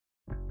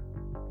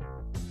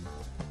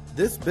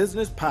This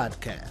business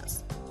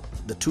podcast,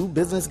 the Two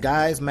Business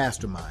Guys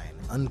Mastermind,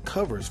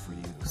 uncovers for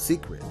you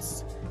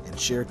secrets and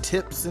share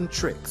tips and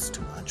tricks to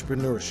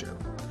entrepreneurship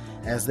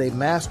as they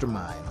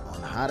mastermind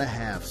on how to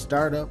have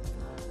startup,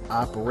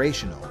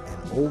 operational,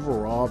 and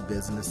overall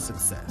business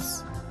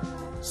success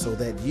so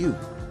that you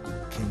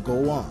can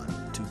go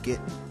on to get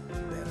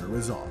better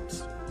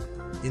results.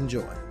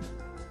 Enjoy.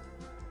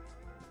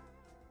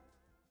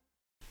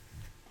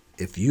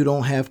 If you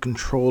don't have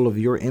control of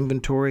your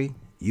inventory,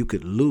 you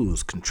could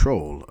lose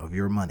control of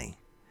your money.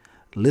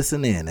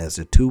 Listen in as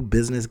the Two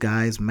Business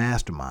Guys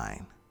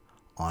mastermind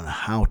on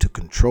how to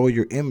control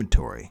your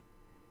inventory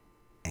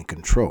and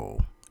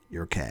control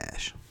your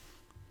cash.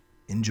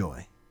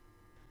 Enjoy.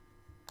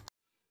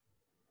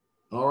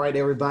 All right,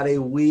 everybody,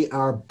 we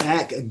are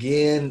back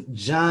again.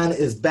 John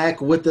is back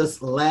with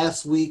us.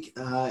 Last week,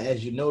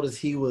 as you notice,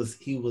 he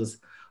was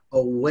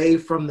away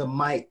from the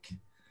mic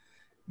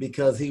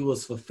because he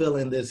was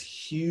fulfilling this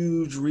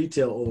huge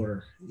retail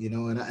order,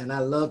 and I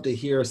love to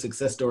hear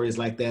success stories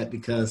like that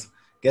because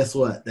guess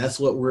what? That's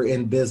what we're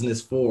in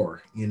business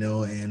for,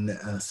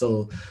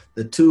 so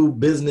the Two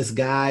Business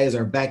Guys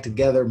are back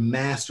together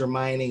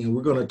masterminding, and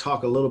we're going to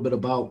talk a little bit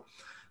about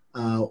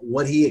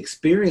what he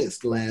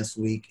experienced last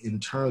week in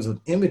terms of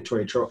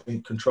inventory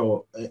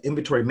control,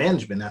 inventory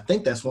management. I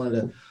think that's one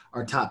of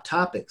our top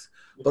topics.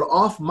 But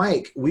off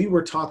mic, we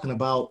were talking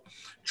about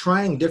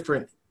trying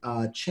different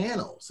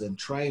channels and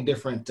trying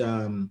different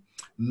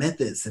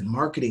methods and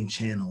marketing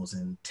channels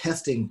and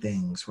testing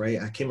things, right?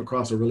 I came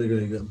across a really,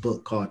 really good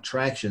book called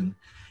Traction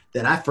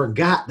that I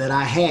forgot that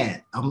I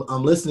had.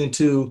 I'm listening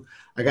to,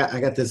 I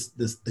got this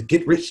the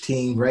Get Rich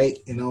team, right?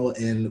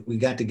 And we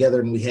got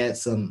together and we had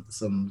some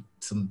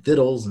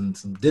victuals and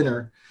some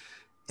dinner,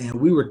 and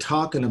we were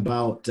talking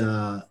about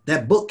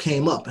that book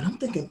came up, and I'm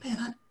thinking,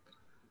 man,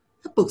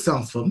 that book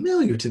sounds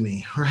familiar to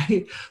me,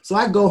 right? So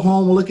I go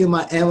home, look at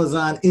my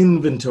Amazon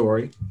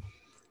inventory,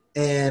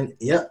 and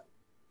yep,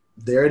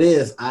 there it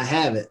is. I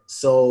have it.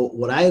 So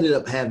what I ended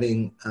up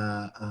having,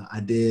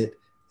 I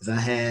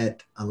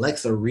had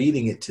Alexa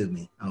reading it to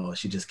me. Oh,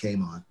 she just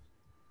came on.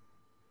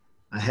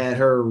 I had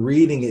her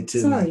reading it to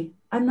me. Sorry,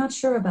 I'm not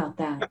sure about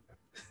that.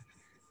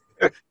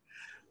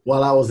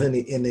 While I was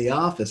in the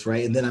office,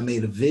 right? And then I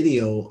made a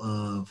video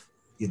of,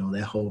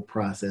 that whole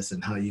process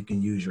and how you can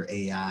use your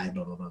AI,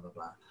 blah, blah, blah, blah,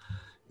 blah.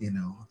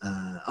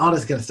 All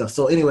this kind of stuff.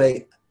 So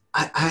anyway,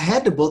 I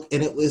had the book,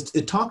 and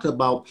it talked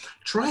about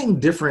trying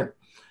different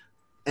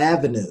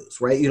avenues,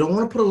 right? You don't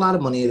want to put a lot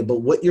of money in it, but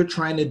what you're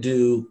trying to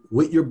do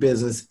with your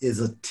business is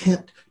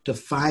attempt to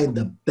find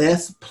the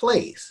best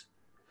place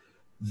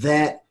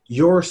that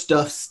your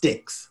stuff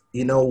sticks,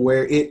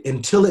 where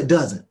until it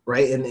doesn't,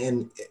 right?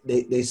 And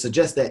they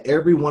suggest that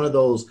every one of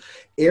those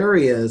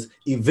areas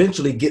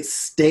eventually gets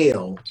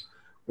stale,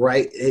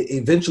 right? It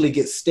eventually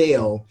gets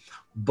stale,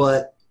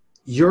 but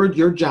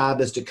your job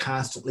is to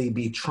constantly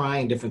be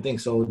trying different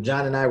things. So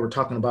John and I were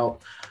talking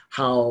about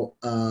how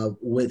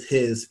with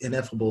his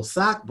Ineffable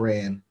Sock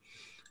brand,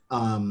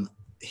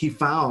 he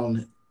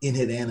found in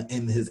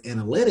his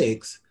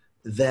analytics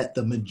that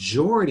the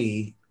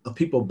majority of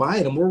people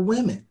buying them were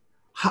women.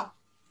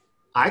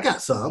 I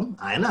got some.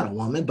 I'm not a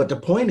woman, but the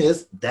point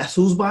is that's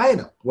who's buying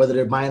them, whether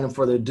they're buying them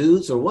for their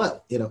dudes or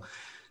what.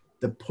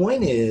 The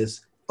point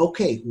is,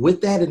 okay,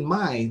 with that in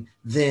mind,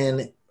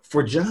 then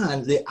for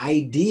John, the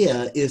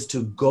idea is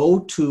to go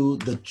to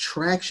the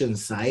Traction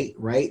site,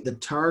 right? The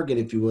Target,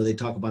 if you will, they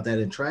talk about that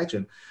in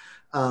Traction,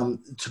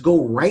 to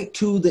go right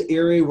to the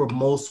area where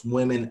most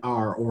women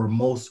are, or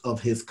most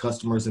of his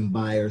customers and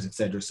buyers, et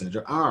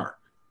cetera, are,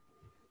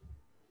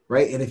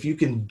 right? And if you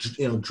can,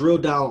 drill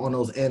down on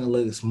those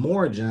analytics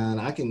more, John,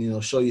 I can,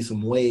 show you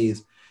some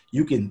ways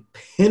you can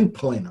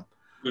pinpoint them.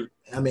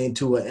 I mean,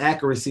 to an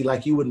accuracy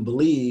like you wouldn't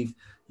believe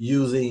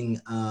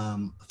using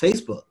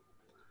Facebook.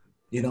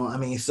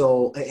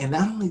 So, and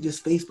not only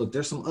just Facebook,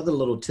 there's some other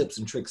little tips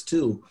and tricks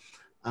too.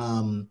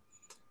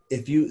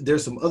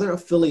 There's some other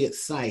affiliate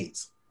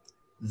sites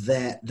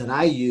that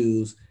I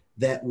use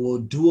that will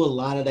do a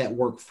lot of that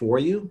work for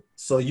you.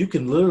 So you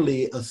can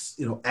literally,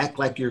 act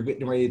like you're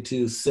getting ready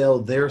to sell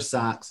their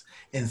socks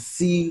and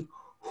see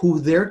who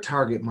their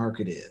target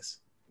market is.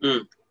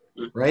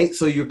 Right?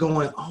 So you're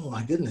going, oh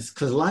my goodness,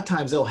 because a lot of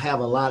times they'll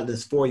have a lot of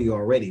this for you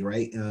already,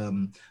 right?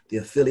 The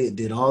affiliate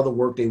did all the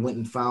work. They went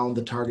and found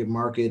the target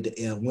market,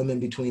 women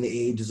between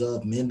the ages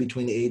of, men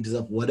between the ages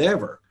of,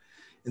 whatever.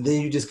 And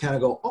then you just kind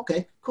of go,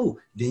 okay, cool.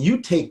 Then you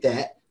take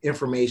that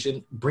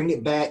information, bring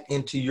it back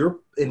into your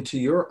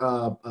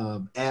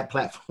ad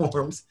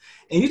platforms,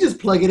 and you just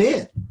plug it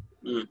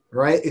in,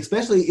 right?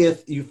 Especially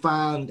if you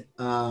find,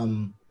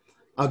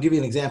 I'll give you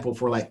an example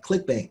for like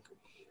ClickBank.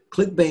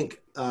 ClickBank,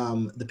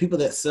 the people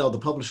that sell, the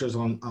publishers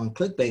on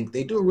ClickBank,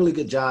 they do a really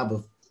good job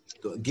of,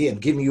 again,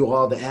 giving you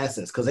all the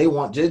assets because they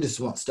just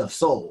want stuff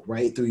sold,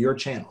 right, through your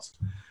channels.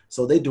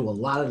 So they do a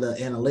lot of the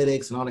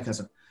analytics and all that kind of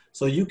stuff.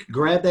 So you can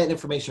grab that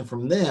information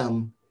from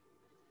them.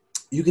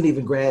 You can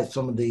even grab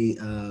some of the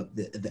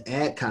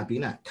ad copy,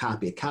 not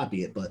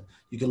copy it, but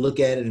you can look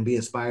at it and be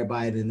inspired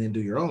by it and then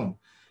do your own.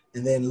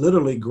 And then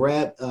literally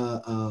grab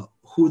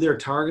who they're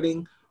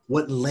targeting,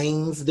 what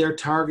lanes they're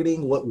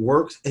targeting, what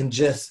works, and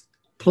just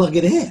plug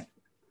it in,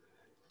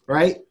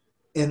 right?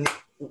 And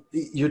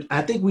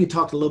I think we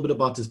talked a little bit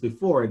about this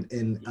before, but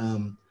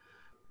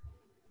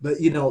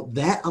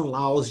that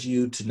allows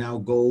you to now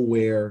go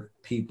where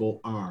people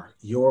are,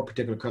 your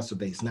particular customer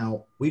base.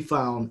 Now, we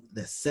found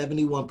that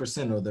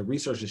 71%, or the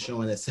research is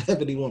showing that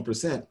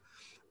 71%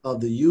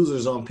 of the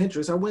users on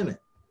Pinterest are women.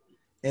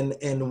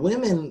 And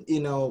women,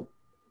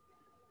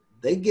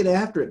 they get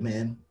after it,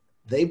 man.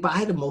 They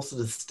buy the most of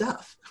the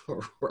stuff,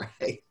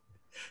 right?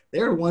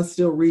 They're the ones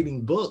still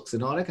reading books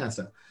and all that kind of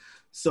stuff.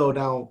 So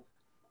now,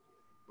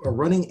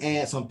 running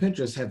ads on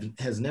Pinterest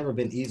has never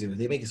been easier.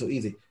 They make it so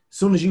easy. As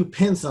soon as you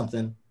pin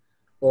something,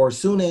 or as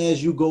soon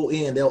as you go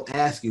in, they'll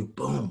ask you,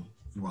 boom,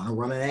 you want to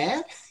run an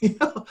ad?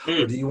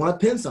 Or do you want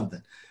to pin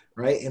something,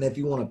 right? And if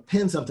you want to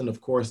pin something, of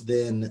course,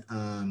 then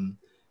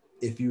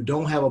if you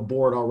don't have a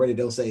board already,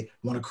 they'll say,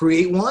 want to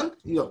create one?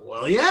 You go,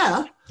 well,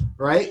 yeah,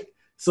 right?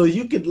 So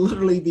you could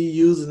literally be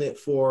using it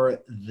for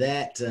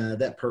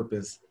that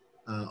purpose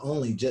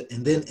only.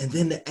 And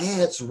then the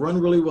ads run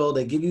really well.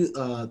 They give you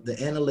the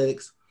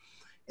analytics,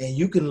 and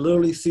you can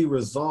literally see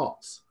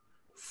results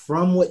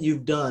from what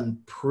you've done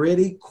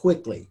pretty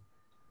quickly.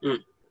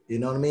 You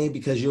know what I mean?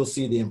 Because you'll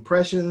see the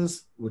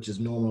impressions, which is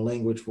normal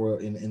language for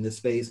in this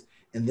space,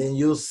 and then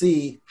you'll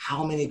see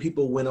how many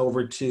people went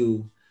over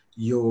to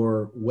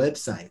your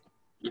website,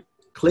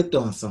 clicked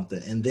on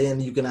something, and then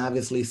you can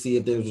obviously see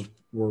if there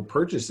were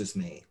purchases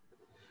made.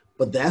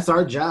 But that's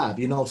our job,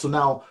 So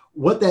now,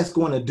 what that's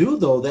going to do,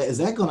 though, is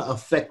that going to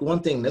affect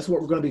one thing? That's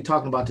what we're going to be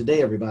talking about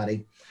today,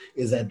 everybody.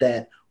 Is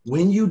that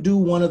when you do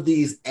one of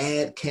these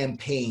ad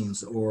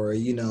campaigns, or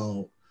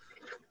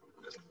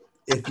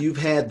if you've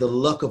had the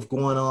luck of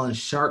going on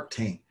Shark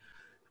Tank,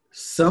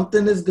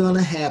 something is going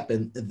to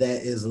happen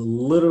that is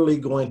literally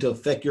going to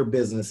affect your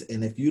business.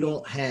 And if you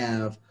don't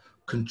have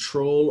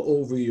control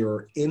over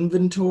your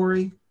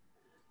inventory,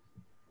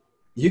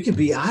 you can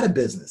be out of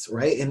business,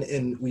 right?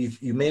 And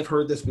you may have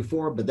heard this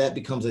before, but that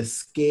becomes a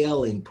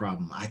scaling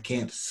problem. I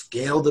can't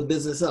scale the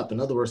business up. In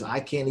other words,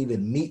 I can't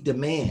even meet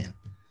demand.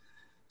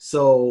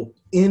 So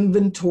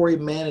inventory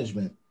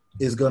management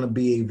is going to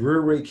be a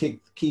really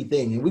key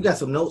thing. And we got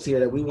some notes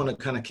here that we want to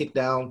kind of kick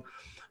down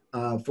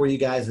for you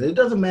guys. And it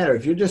doesn't matter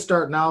if you're just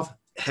starting off,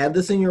 have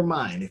this in your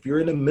mind. If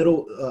you're in the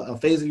middle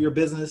phase of your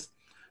business,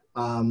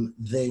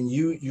 then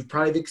you've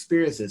probably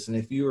experienced this. And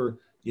if you're,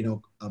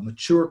 a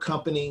mature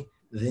company,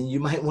 then you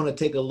might want to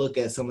take a look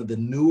at some of the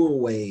newer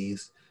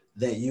ways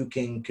that you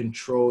can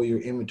control your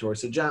inventory.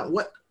 So John,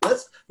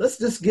 let's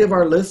just give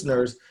our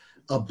listeners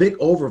a big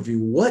overview.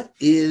 What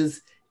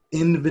is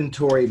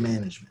inventory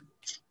management?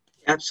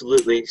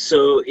 Absolutely.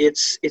 So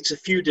it's a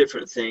few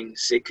different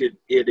things. It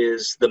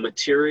is the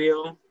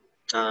material,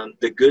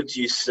 the goods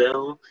you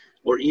sell,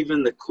 or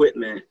even the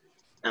equipment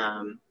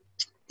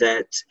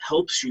that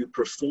helps you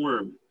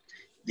perform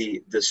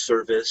the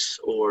service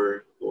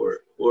or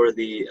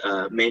the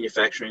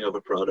manufacturing of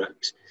a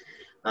product.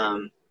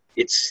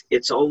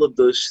 It's all of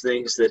those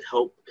things that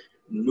help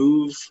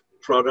move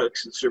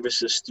products and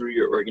services through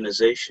your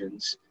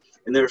organizations.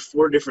 And there are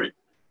four different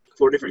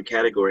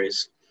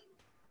categories.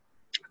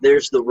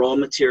 There's the raw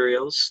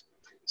materials.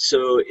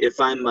 So if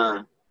I'm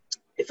a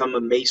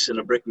mason,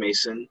 a brick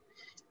mason,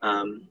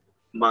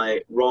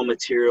 my raw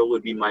material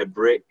would be my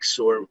bricks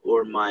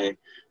or my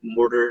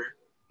mortar,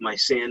 my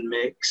sand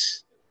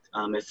mix.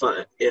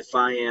 If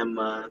I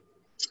am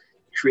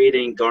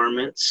creating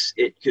garments,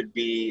 it could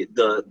be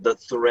the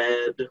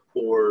thread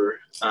or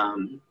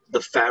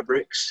the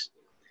fabrics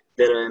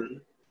that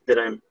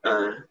I'm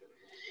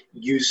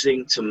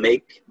using to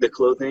make the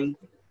clothing.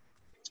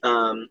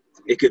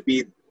 It could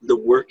be the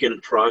work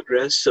in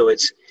progress. So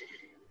it's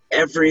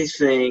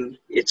everything.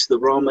 It's the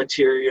raw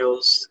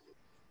materials,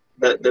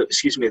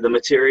 the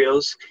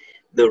materials,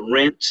 the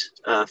rent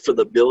for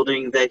the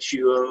building that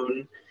you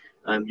own,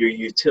 your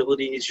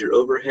utilities, your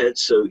overhead.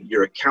 So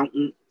your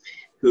accountant,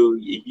 who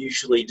you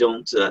usually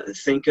don't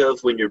think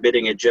of when you're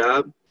bidding a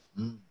job.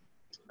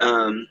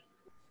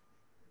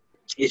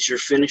 It's your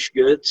finished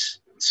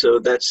goods. So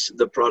that's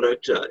the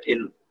product.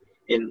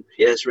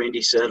 As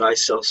Randy said, I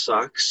sell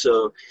socks.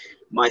 So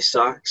my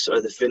socks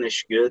are the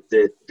finished good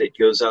that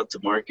goes out to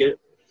market,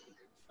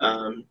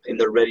 and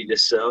they're ready to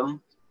sell.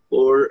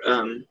 Or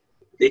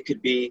they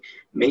could be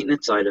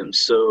maintenance items.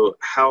 So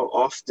how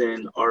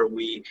often are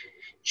we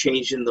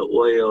changing the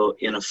oil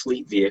in a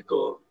fleet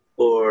vehicle?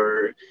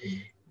 Or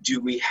do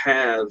we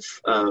have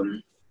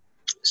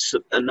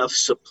enough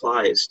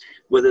supplies,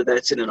 whether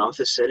that's in an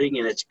office setting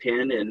and it's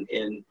pen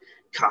and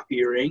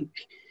copy or ink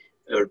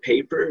or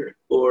paper,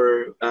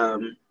 or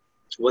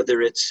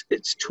whether it's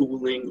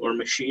tooling or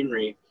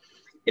machinery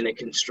in a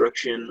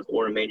construction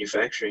or a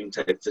manufacturing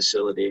type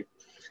facility.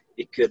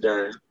 It could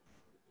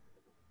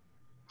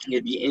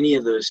it'd be any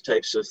of those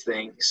types of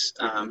things.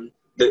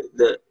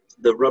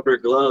 The rubber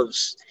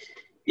gloves,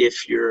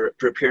 if you're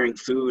preparing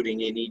food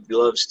and you need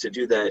gloves to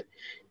do that,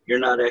 you're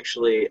not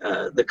actually,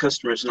 the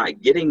customer's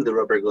not getting the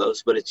rubber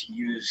gloves, but it's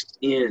used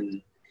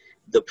in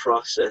the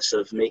process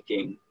of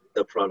making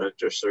the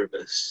product or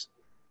service.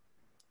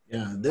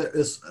 Yeah, there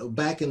is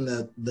back in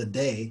the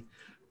day,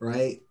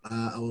 right?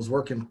 I was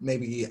working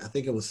maybe I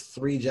think it was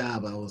three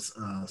job. I was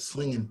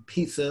slinging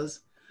pizzas,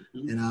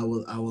 Mhm. and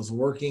I was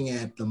working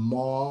at the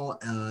mall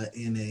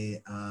in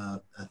a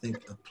I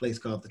think a place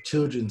called the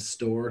Children's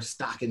Store,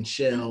 stocking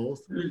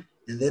shelves, Mhm.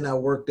 and then I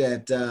worked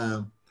at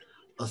a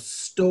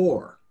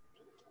store,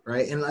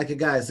 right? And like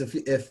guys,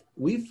 if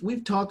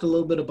we've talked a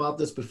little bit about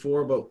this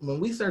before, but when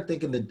we start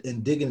thinking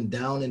and digging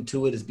down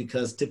into it, is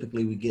because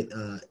typically we get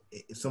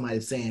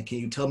somebody saying, "Can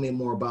you tell me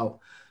more about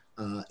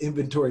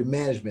inventory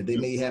management?" They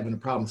may be having a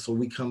problem, so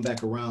we come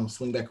back around,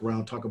 swing back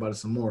around, talk about it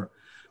some more.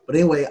 But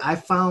anyway, I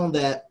found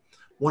that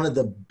one of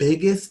the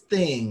biggest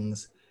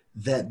things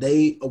that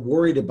they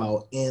worried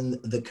about in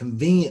the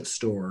convenience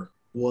store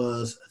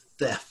was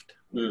theft.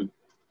 Mm.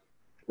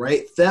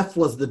 Right? Theft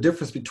was the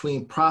difference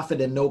between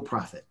profit and no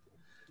profit.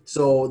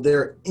 So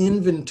their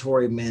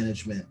inventory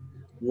management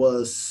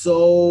was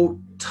so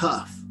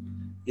tough.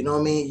 You know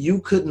what I mean? You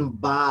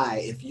couldn't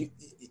buy if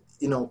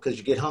because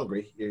you get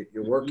hungry, you're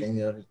Mhm.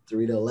 working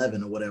 3 to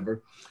 11 or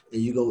whatever,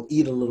 and you go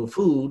eat a little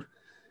food,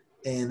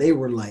 and they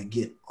were like,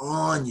 get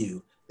on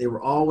you. They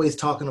were always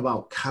talking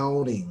about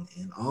counting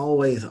and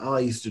always, oh,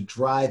 it used to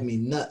drive me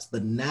nuts.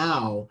 But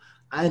now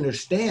I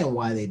understand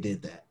why they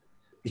did that.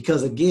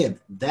 Because again,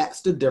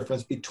 that's the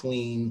difference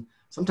between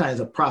sometimes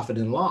a profit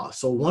and loss.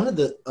 So one of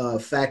the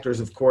factors,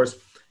 of course,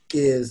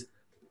 is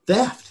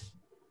theft.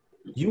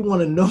 You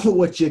want to know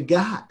what you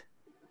got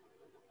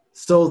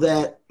so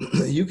that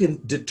you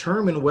can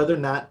determine whether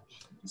or not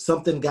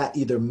something got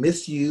either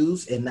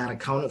misused and not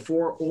accounted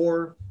for,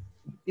 or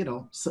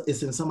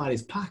it's in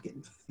somebody's pocket,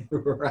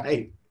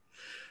 right?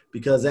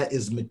 Because that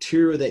is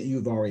material that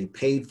you've already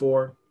paid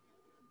for.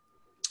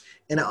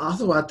 And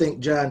also, I think,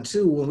 John,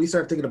 too, when we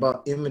start thinking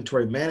about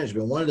inventory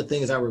management, one of the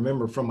things I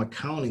remember from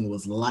accounting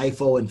was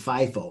LIFO and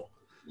FIFO.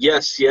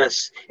 Yes,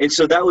 yes. And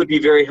so that would be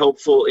very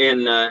helpful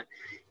in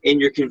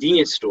your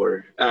convenience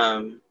store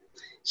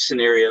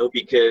scenario,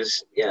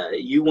 because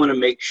you want to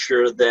make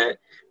sure that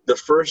the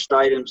first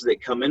items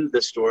that come into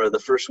the store are the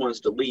first ones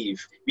to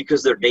leave,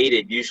 because they're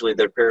dated. Usually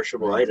they're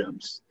perishable Right,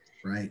 items.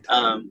 right.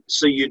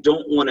 So you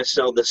don't want to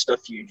sell the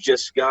stuff you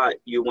just got.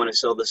 You want to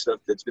sell the stuff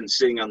that's been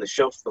sitting on the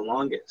shelf the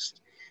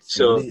longest. So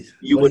So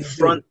what do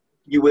you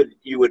do?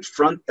 you would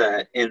front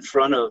that in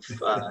front of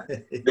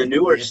the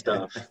newer Yeah.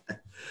 stuff.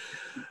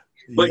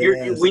 But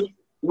Yes.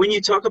 when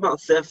you talk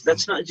about theft,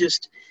 that's not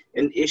just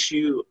an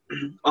issue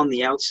on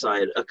the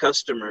outside, a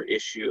customer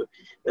issue.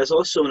 That's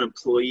also an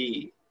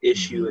employee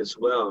issue Hmm. as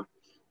well.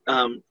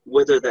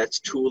 Whether that's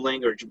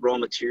tooling or raw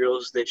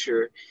materials that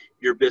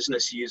your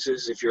business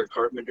uses. If you're a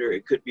carpenter,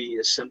 it could be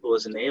as simple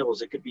as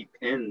nails. It could be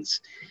pins.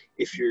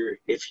 If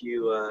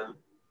you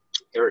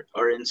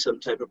are in some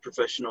type of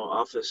professional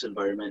office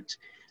environment.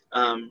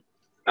 Um,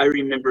 I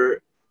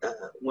remember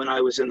when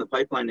I was in the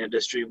pipeline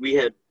industry, we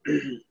had,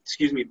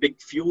 excuse me,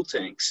 big fuel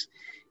tanks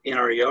in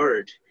our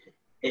yard,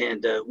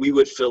 and we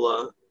would fill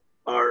up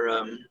our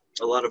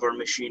a lot of our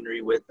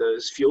machinery with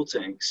those fuel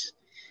tanks,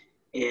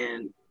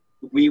 and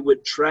we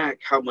would track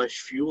how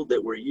much fuel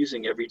that we're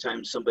using every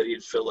time somebody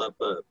would fill up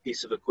a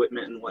piece of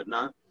equipment and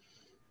whatnot.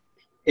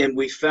 And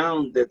we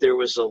found that there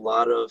was a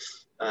lot of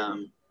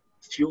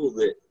fuel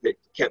that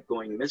kept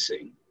going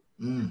missing.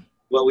 Mm.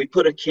 Well, we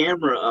put a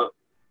camera up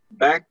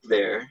back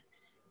there,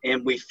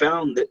 and we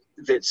found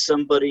that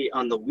somebody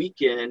on the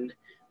weekend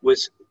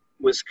was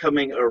was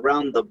coming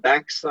around the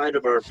backside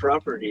of our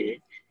property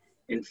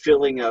and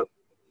filling up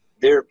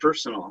their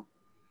personal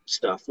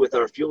stuff with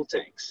our fuel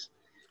tanks.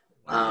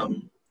 Wow.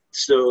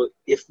 So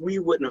if we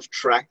wouldn't have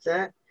tracked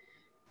that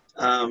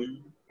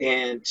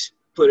and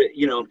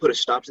put a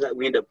stop to that,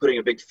 we end up putting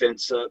a big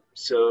fence up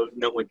so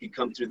no one can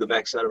come through the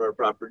backside of our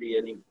property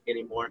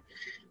anymore.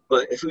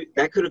 But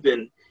that could have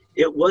been,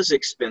 it was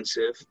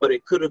expensive, but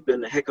it could have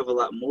been a heck of a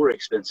lot more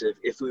expensive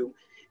if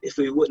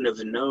we wouldn't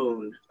have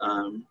known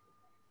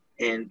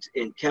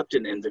and kept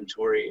an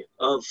inventory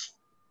of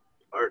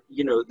our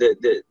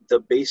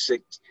the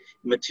basic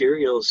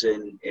materials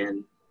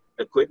and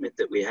equipment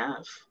that we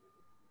have.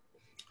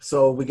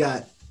 So we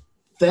got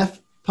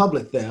theft,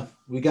 public theft.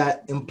 We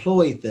got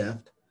employee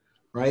theft,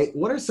 right?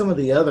 What are some of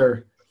the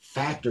other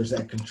factors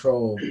that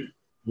control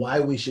why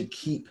we should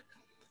keep,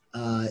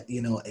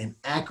 an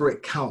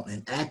accurate count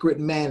and accurate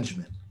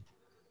management?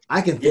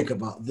 I can Yeah. think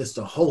about this,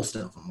 the host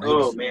of them, right?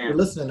 Oh So you're man,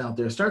 listening out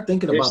there, start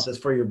thinking about there's this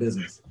for your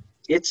business.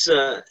 it's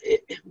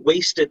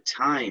wasted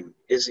time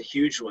is a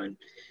huge one.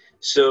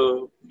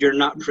 So you're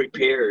not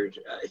prepared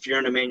if you're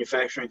in a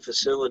manufacturing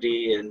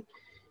facility and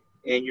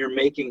you're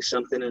making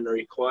something and it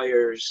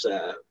requires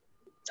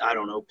I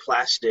don't know,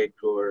 plastic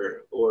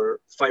or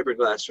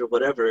fiberglass or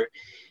whatever,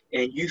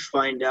 and you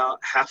find out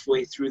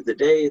halfway through the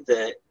day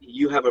that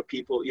you have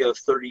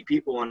 30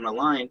 people on the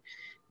line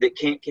that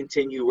can't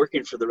continue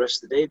working for the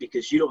rest of the day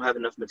because you don't have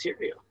enough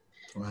material.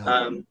 Wow.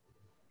 Um,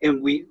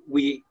 and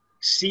we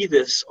see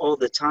this all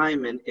the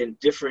time in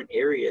different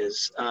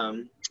areas,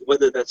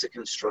 whether that's a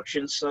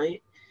construction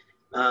site,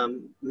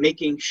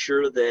 making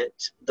sure that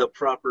the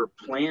proper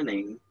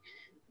planning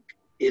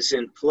is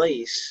in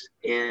place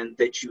and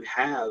that you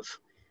have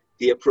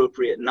the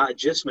appropriate, not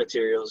just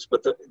materials,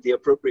 but the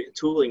appropriate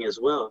tooling as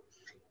well.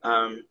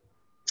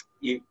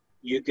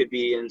 You could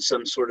be in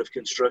some sort of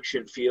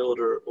construction field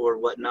or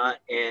whatnot,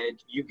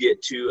 and you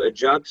get to a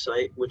job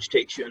site, which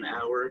takes you an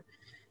hour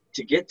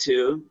to get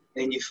to,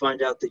 and you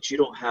find out that you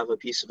don't have a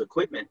piece of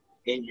equipment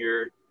in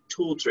your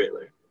tool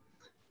trailer.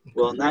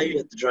 Well, now you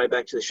have to drive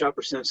back to the shop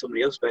or send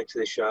somebody else back to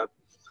the shop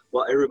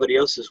while everybody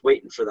else is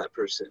waiting for that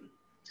person.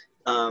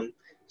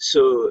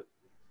 So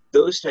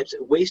those types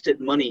of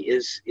wasted money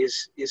is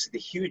the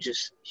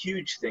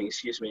huge thing,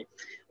 excuse me.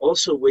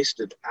 Also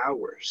wasted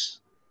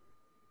hours.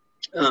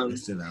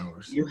 Wasted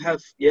hours. You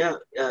have,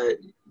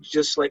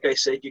 just like I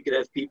said, you could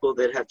have people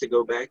that have to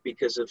go back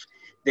because of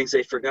things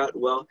they forgot.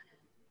 Well,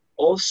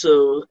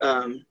 also,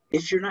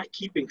 if you're not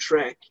keeping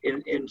track,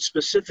 and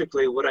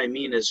specifically what I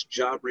mean is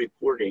job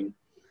reporting.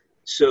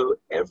 So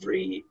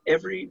every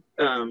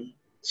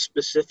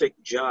specific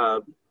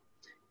job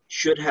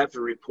should have a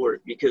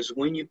report, because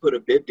when you put a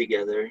bid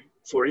together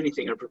for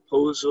anything, a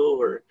proposal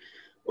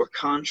or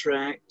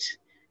contract,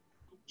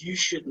 you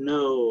should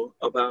know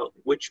about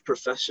which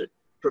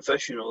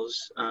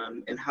professionals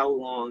and how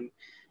long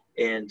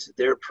and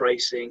their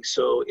pricing.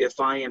 So if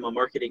I am a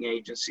marketing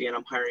agency and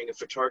I'm hiring a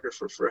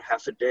photographer for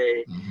half a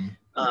day,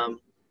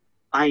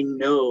 I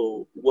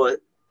know what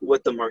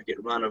the market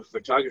run of a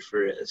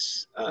photographer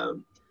is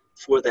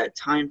for that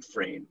time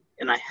frame,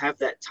 and I have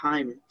that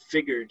time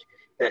figured,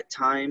 that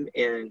time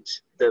and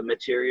the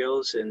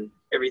materials and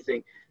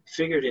everything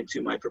figured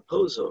into my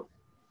proposal.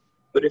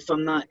 But if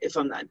I'm not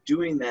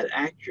doing that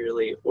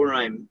accurately, or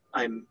I'm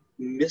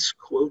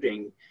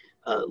misquoting,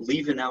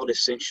 leaving out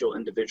essential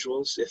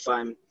individuals, if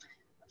I'm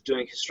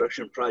doing a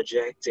construction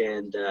project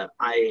and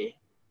I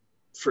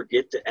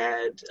forget to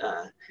add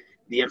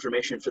the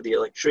information for the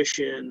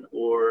electrician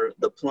or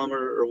the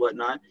plumber or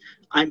whatnot,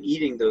 I'm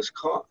eating those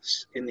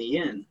costs in the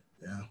end.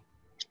 Yeah.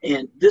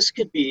 And this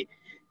could be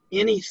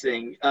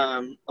anything.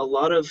 A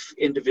lot of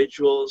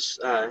individuals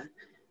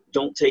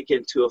don't take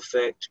into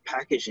effect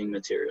packaging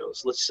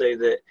materials. Let's say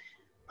that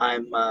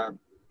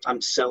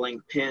I'm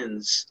selling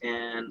pins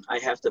and I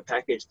have to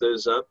package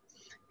those up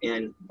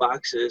in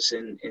boxes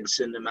and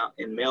send them out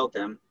and mail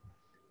them.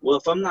 Well,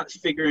 if I'm not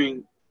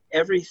figuring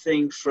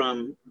everything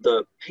from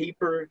the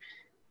paper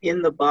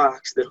in the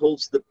box that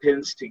holds the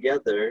pins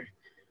together,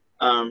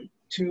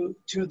 to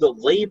the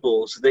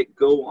labels that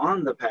go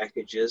on the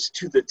packages,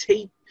 to the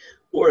tape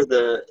or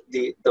the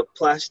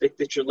plastic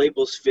that your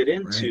labels fit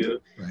into,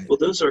 right. Well,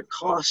 those are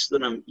costs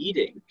that I'm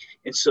eating.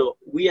 And so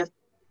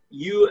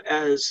you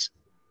as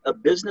a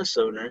business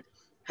owner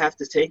have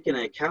to take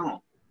into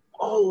account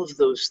all of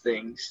those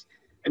things.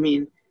 I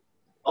mean,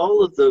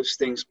 all of those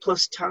things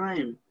plus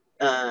time,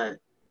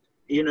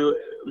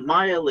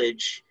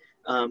 mileage,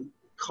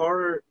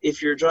 car,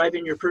 if you're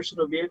driving your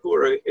personal vehicle,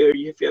 or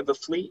if you have a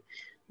fleet,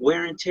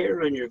 wear and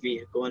tear on your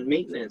vehicle and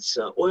maintenance,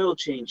 oil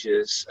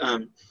changes,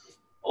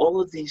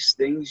 all of these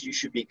things you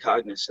should be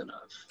cognizant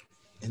of.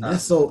 And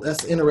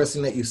that's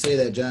interesting that you say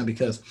that, John,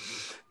 because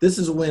this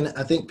is when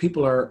I think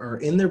people are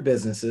in their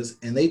businesses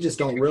and they just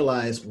don't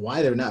realize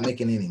why they're not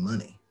making any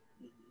money,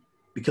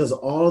 because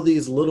all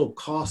these little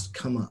costs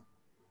come up,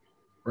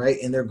 right?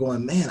 And they're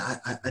going, man,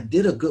 I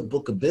did a good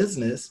book of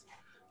business.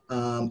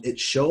 It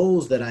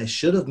shows that I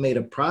should have made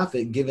a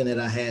profit given that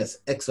I had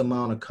X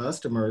amount of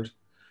customers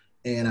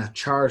and I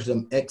charged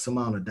them X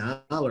amount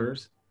of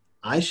dollars.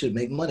 I should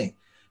make money,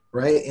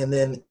 right? And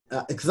then,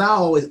 because I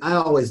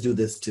always do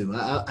this too.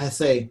 I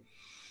say,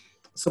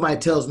 somebody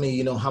tells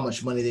me, how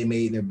much money they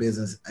made in their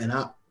business, and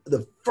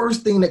the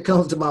first thing that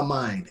comes to my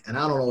mind, and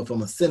I don't know if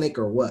I'm a cynic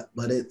or what,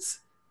 but it's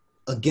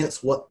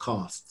against what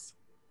costs.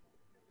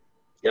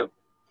 Yep.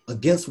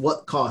 Against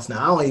what costs.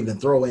 Now I don't even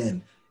throw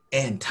in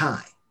and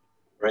time.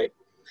 Right.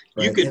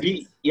 You could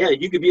be a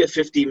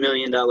 $50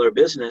 million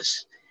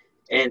business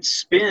and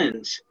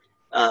spend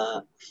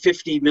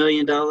 $50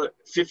 million and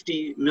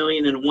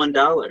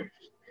 $1,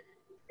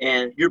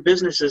 and your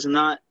business is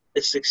not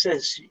a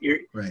success.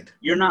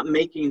 You're not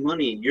making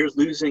money. You're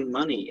losing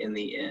money in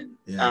the end.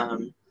 Yeah.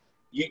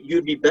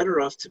 You'd be better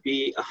off to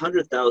be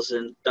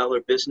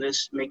 $100,000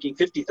 business making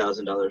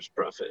 $50,000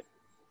 profit.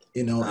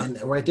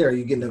 And right there,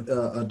 you get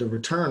the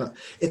return. And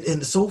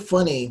it's so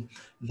funny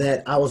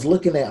that I was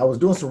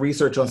doing some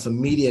research on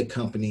some media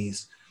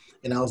companies,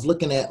 and I was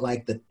looking at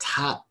like the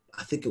top,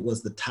 I think it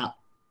was the top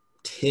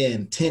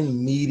 10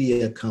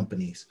 media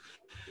companies,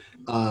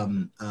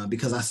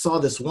 because I saw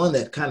this one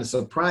that kind of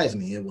surprised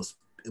me. It was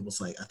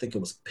like, I think it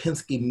was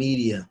Penske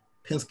Media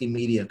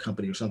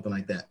Company or something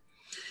like that.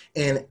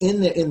 And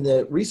in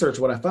the research,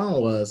 what I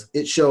found was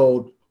it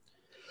showed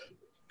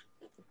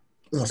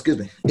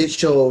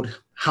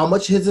how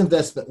much his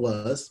investment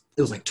was.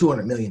 It was like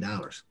 $200 million.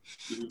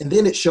 And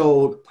then it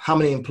showed how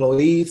many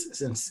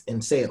employees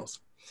in sales.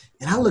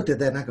 And I looked at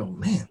that and I go,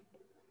 man,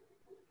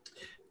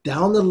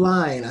 down the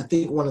line, I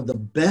think one of the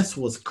best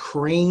was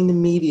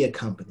Crane Media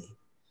Company.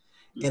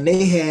 And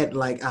they had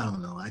like, I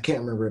don't know, I can't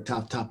remember the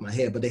top of my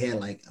head, but they had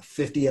like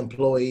 50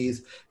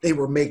 employees. They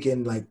were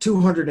making like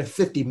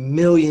 $250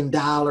 million.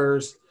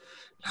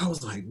 I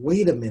was like,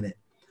 wait a minute.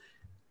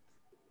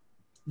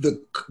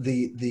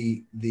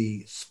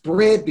 the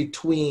spread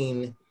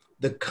between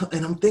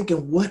and I'm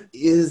thinking, what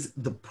is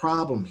the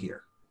problem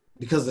here?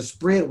 Because the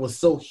spread was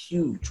so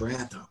huge, right?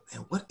 I thought,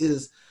 man, what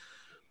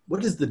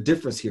is the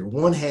difference here?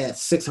 One had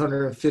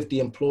 650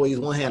 employees,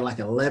 one had like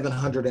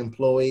 1,100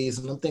 employees,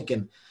 and I'm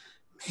thinking,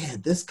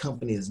 man, this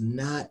company is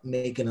not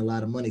making a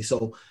lot of money.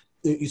 So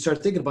you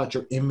start thinking about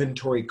your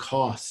inventory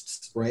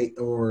costs, right?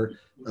 Or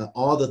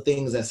all the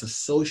things that's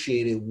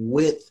associated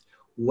with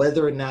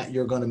whether or not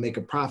you're going to make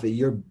a profit.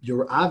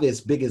 Your obvious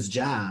biggest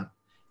job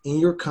in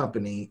your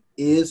company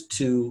is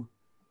to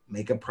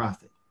make a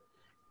profit.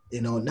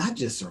 You know, not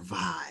just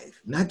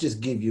survive, not just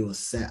give you a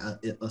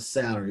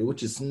salary,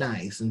 which is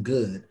nice and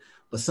good,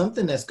 but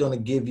something that's going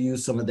to give you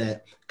some of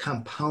that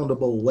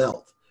compoundable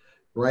wealth,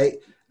 right?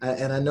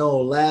 And I know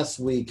last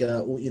week,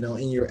 you know,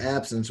 in your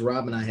absence,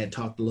 Rob and I had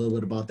talked a little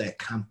bit about that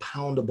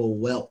compoundable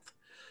wealth.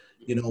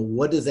 You know,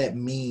 what does that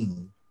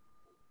mean?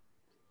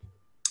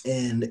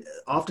 And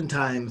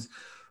oftentimes,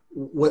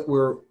 what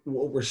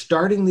we're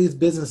starting these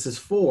businesses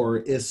for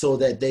is so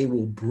that they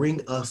will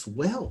bring us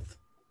wealth,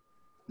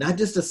 not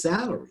just a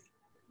salary,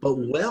 but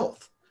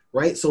wealth,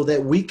 right? So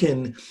that we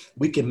can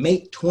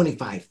make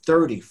 25,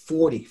 30,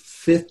 40,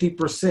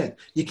 50%.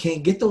 You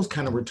can't get those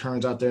kind of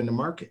returns out there in the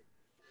market.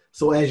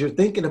 So as you're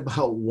thinking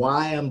about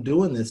why I'm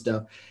doing this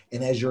stuff,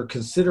 and as you're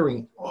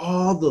considering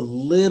all the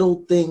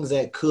little things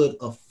that could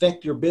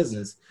affect your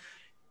business,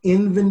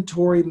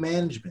 inventory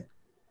management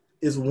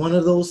is one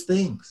of those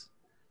things.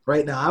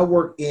 Right now, I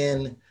work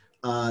in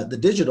the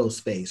digital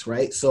space,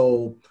 right?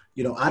 So,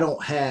 you know, I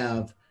don't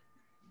have,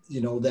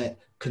 you know, that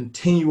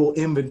continual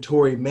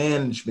inventory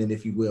management,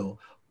 if you will.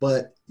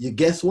 But you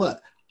guess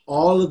what?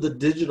 All of the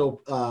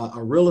digital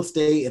real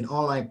estate and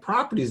online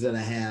properties that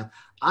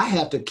I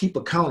have to keep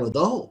account of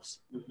those.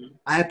 Mm-hmm.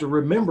 I have to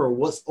remember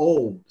what's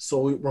old.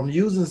 So I'm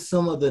using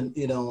some of the,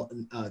 you know,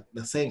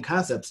 the same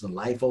concepts, the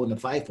LIFO and the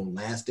FIFO,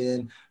 last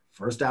in,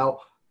 first out,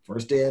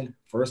 first in,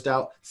 first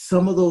out,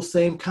 some of those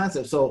same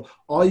concepts. So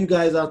all you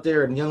guys out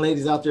there and young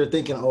ladies out there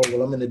thinking, oh,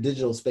 well, I'm in the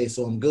digital space,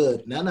 so I'm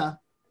good. No.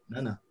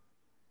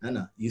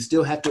 You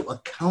still have to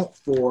account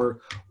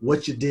for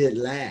what you did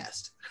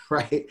last,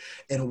 right?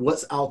 And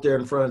what's out there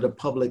in front of the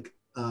public,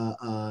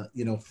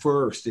 you know,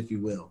 first, if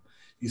you will.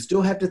 You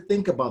still have to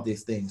think about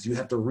these things. You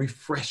have to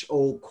refresh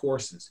old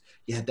courses.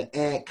 You have to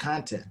add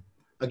content.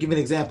 I'll give you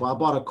an example. I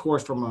bought a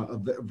course from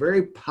a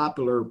very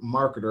popular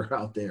marketer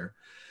out there.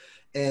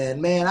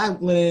 And man, I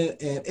went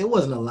in and it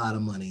wasn't a lot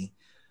of money,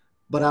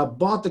 but I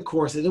bought the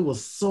course and it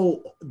was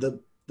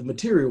the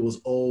material was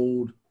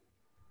old.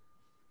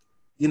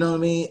 You know what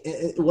I mean?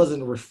 It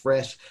wasn't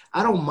refreshed.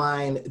 I don't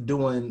mind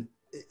doing,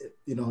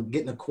 you know,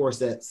 getting a course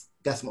that's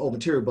got some old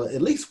material, but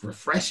at least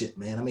refresh it,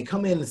 man. I mean,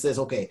 come in and says,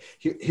 okay,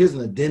 here's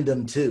an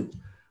addendum too,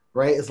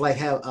 right? It's like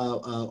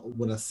how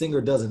when a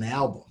singer does an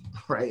album,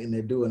 right? And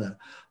they're doing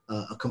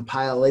a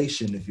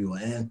compilation, if you will,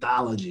 an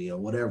anthology or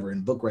whatever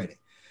in book writing.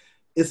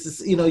 It's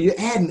just, you know, you're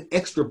adding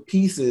extra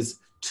pieces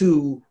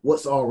to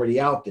what's already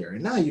out there.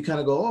 And now you kind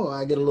of go, oh,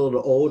 I get a little of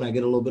the old and I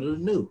get a little bit of the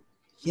new.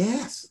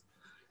 Yes.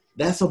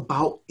 That's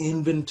about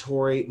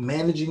inventory,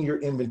 managing your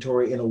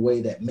inventory in a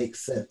way that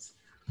makes sense.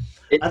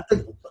 I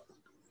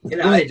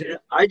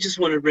just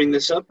want to bring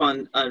this up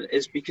on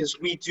is because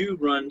we do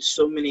run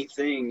so many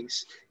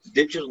things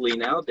digitally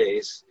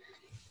nowadays.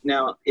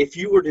 Now, if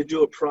you were to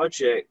do a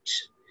project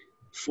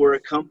for a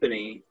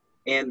company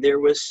and there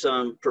was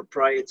some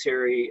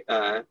proprietary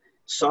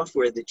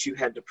software that you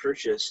had to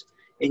purchase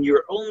and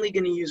you're only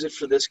going to use it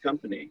for this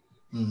company,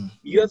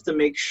 you have to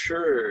make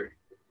sure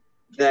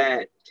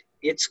that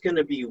it's going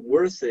to be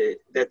worth it,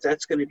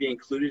 that's going to be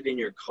included in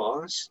your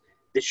costs,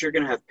 that you're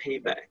going to have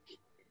payback.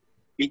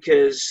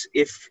 Because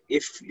if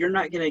you're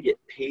not going to get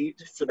paid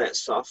for that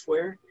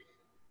software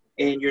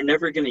and you're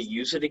never going to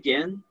use it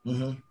again,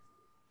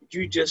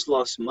 you just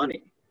lost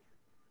money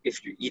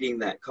if you're eating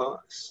that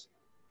cost.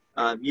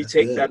 You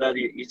take that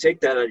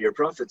out of your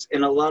profits.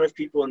 And a lot of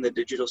people in the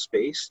digital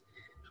space,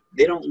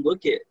 they don't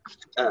look at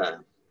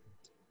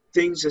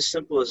things as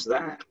simple as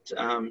that.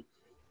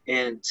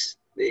 And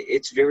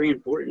it's very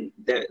important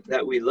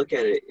that we look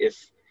at it.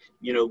 If,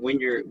 you know, when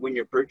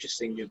you're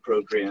purchasing new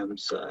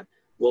programs,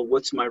 well,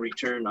 what's my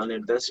return on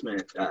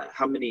investment?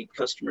 How many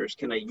customers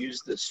can I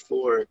use this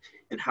for?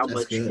 And how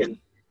much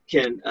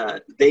can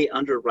they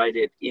underwrite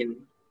it in,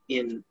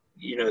 you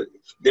know,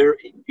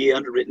 be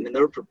underwritten in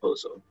their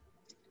proposal,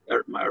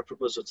 or my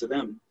proposal to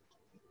them.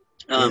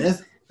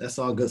 That's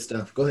all good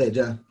stuff. Go ahead,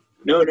 John.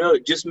 No,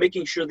 just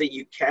making sure that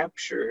you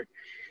capture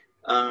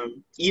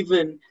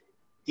even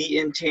the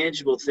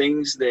intangible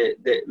things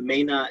that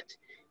may not,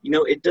 you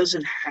know, it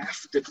doesn't have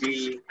to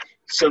be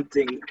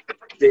something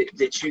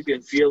that you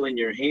can feel in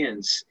your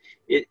hands.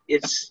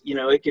 It's, you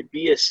know, it could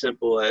be as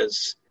simple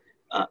as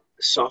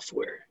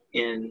software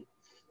and,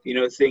 you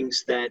know,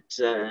 things that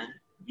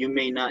you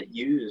may not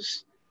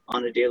use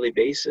on a daily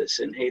basis.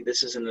 And hey,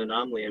 this is an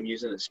anomaly. I'm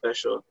using it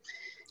special.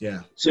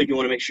 Yeah. So you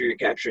want to make sure you're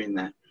capturing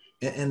that.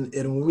 And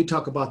when we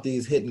talk about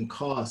these hidden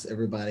costs,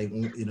 everybody,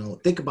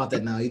 think about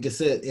that now. You just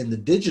said in the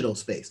digital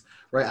space,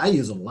 right? I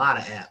use a lot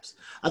of apps.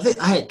 I think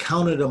I had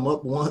counted them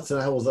up once,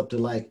 and I was up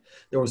to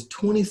there was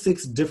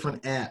 26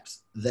 different apps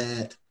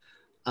that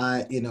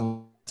I,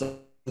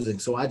 using.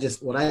 So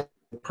what I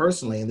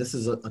personally, and this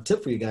is a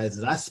tip for you guys,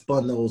 is I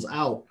spun those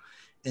out,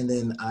 and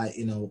then I,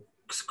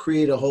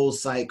 create a whole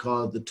site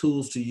called the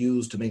tools to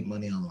use to make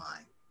money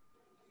online.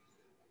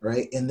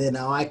 Right. And then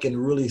now I can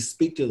really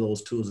speak to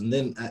those tools. And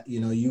then,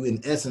 you in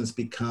essence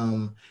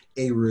become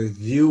a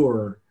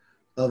reviewer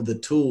of the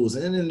tools.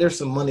 And then there's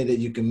some money that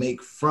you can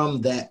make from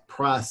that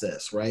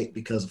process, right?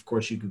 Because of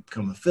course you can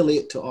become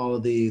affiliate to all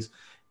of these,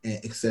 and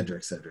et cetera,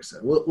 et cetera, et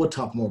cetera. We'll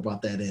talk more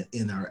about that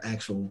in our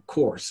actual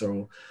course.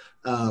 So,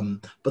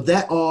 but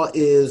that all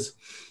is,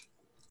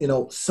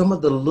 some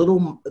of the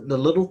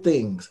little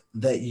things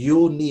that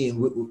you'll need.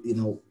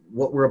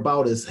 What we're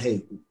about is,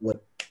 hey,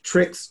 what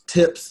tricks,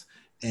 tips,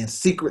 and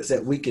secrets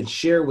that we can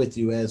share with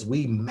you as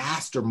we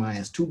mastermind,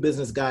 as two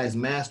business guys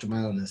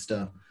mastermind on this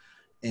stuff.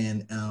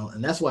 And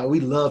that's why we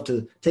love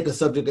to take a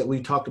subject that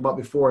we talked about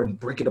before and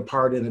break it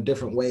apart in a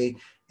different way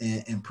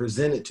and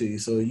present it to you.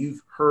 So you've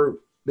heard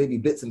maybe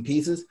bits and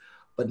pieces,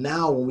 but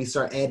now when we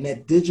start adding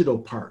that digital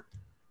part,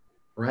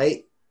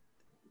 right?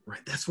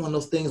 That's one of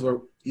those things where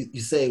you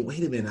say,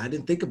 wait a minute, I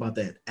didn't think about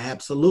that.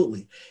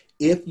 Absolutely.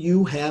 If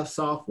you have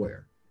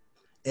software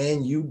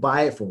and you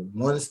buy it for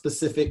one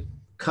specific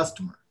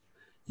customer,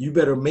 you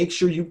better make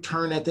sure you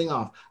turn that thing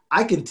off.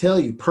 I can tell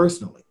you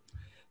personally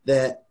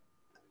that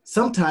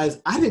sometimes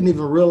I didn't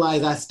even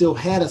realize I still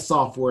had a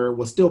software,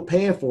 was still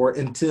paying for it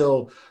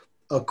until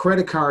a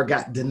credit card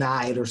got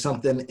denied or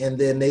something. And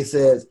then they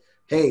said,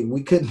 hey,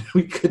 we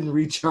couldn't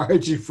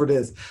recharge you for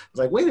this. I was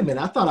like, wait a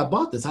minute, I thought I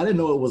bought this. I didn't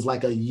know it was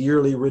like a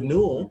yearly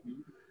renewal.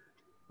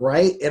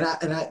 Right.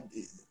 And I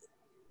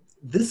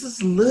this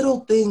is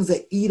little things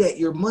that eat at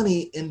your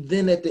money. And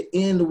then at the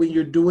end, when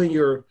you're doing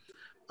your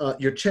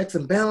checks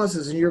and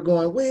balances and you're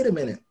going, wait a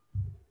minute,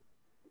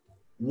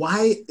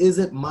 why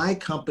isn't my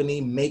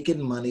company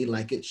making money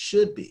like it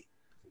should be?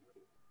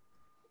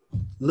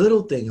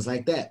 Little things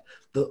like that.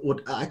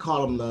 What I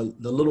call them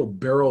the little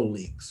barrel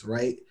leaks,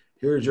 right?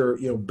 Here's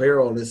your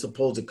barrel and it's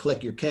supposed to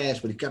collect your cash,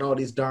 but it's got all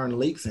these darn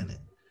leaks in it.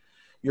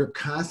 You're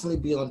constantly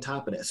be on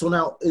top of that. So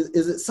now,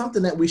 is it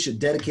something that we should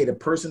dedicate a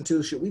person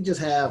to? Should we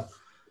just have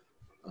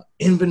an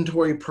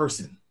inventory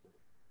person?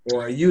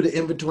 Or are you the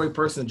inventory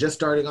person just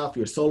starting off,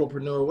 your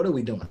solopreneur? What are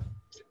we doing?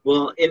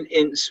 Well,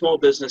 in small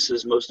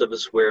businesses, most of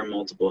us wear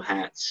multiple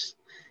hats.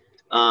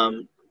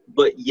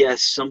 But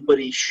yes,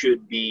 somebody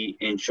should be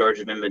in charge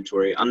of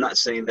inventory. I'm not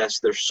saying that's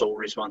their sole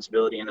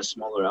responsibility in a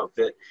smaller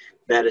outfit.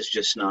 That is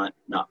just not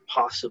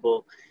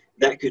possible.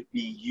 That could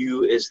be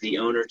you as the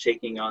owner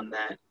taking on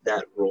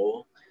that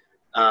role.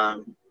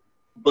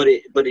 But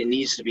it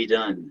needs to be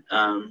done.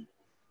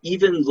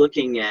 Even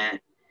looking at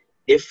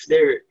if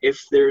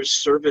there's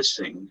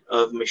servicing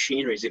of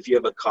machineries, if you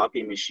have a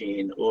copy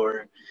machine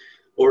or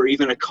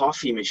even a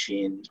coffee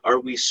machine, are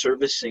we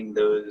servicing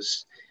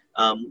those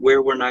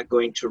where we're not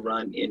going to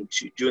run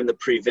into doing the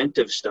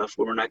preventive stuff,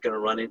 where we're not going to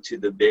run into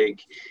the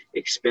big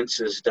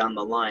expenses down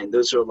the line?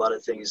 Those are a lot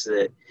of things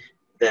that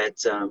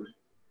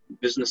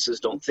businesses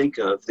don't think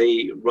of.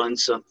 They run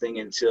something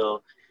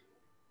until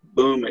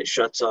boom, it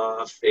shuts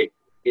off.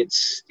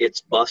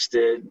 It's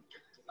busted.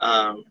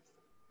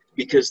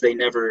 Because they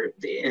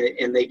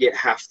get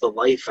half the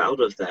life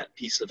out of that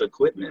piece of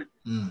equipment.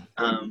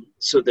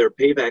 So their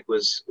payback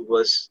was,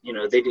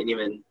 they didn't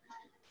even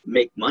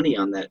make money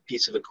on that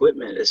piece of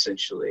equipment,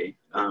 essentially.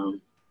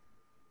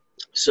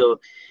 So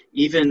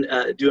even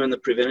doing the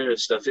preventative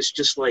stuff, it's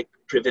just like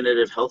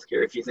preventative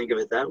healthcare, if you think of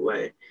it that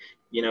way.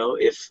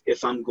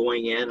 If I'm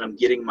going in, I'm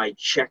getting my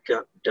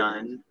checkup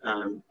done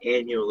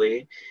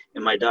annually,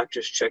 and my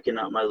doctor's checking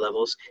out my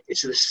levels,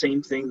 it's the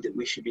same thing that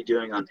we should be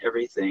doing on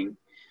everything.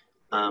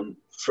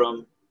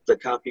 From the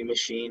copy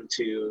machine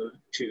to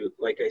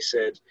like I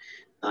said,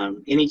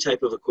 any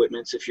type of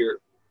equipment. If you're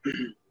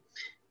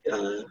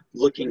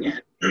looking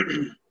at,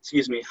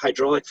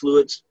 hydraulic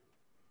fluids,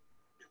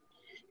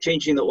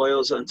 changing the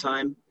oils on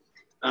time,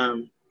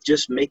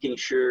 just making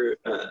sure,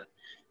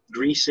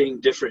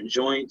 greasing different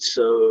joints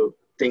so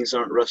things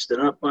aren't rusting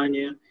up on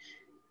you,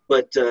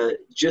 but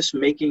just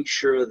making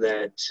sure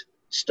that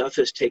stuff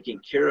is taken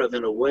care of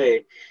in a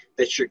way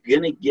that you're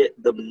going to get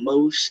the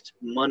most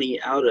money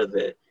out of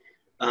it,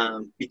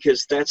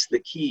 because that's the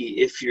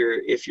key. If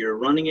you're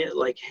running it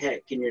like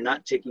heck and you're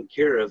not taking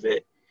care of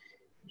it,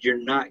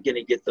 you're not going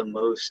to get the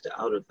most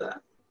out of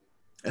that.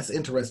 That's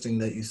interesting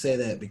that you say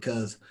that,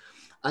 because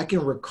I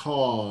can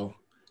recall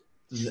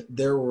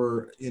there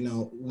were,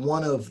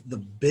 one of the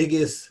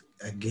biggest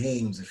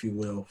games, if you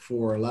will,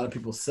 for a lot of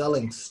people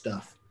selling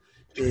stuff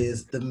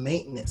is the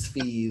maintenance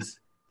fees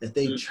that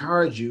they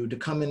charge you to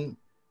come and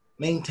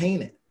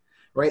maintain it.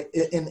 Right.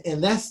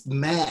 And that's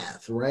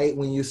math, right?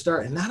 When you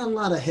start, and not a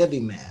lot of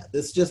heavy math.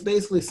 It's just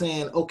basically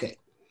saying, okay,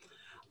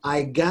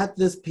 I got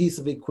this piece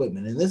of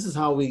equipment, and this is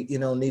how we,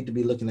 need to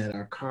be looking at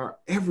our car,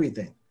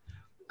 everything.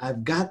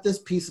 I've got this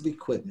piece of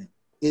equipment.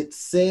 it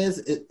says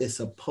it's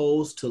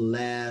supposed to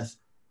last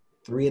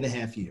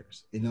 3.5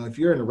 years. You know, if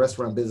you're in the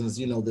restaurant business,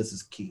 you know this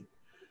is key.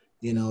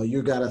 You know,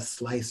 you got a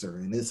slicer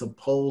and it's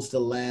supposed to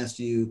last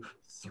you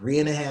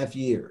 3.5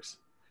 years,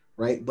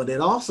 right? But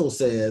it also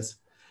says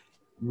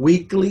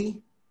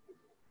weekly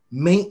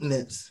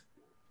maintenance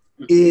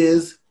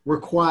is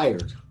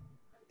required.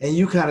 And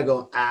you kind of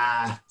go,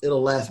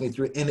 it'll last me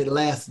through, and it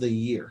lasts the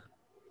year.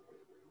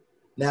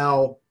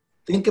 Now,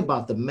 think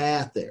about the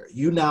math there.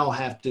 You now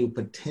have to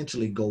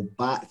potentially go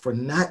buy, for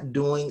not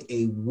doing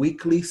a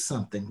weekly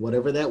something,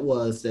 whatever that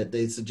was that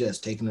they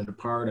suggest, taking it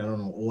apart, I don't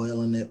know,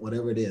 oil in it,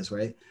 whatever it is,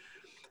 right?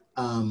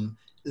 And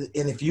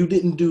if you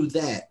didn't do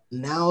that,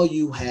 now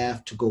you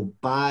have to go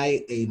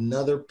buy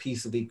another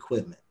piece of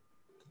equipment.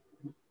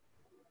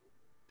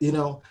 You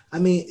know, I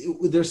mean,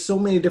 there's so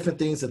many different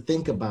things to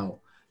think about,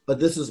 but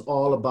this is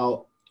all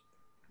about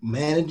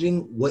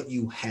managing what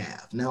you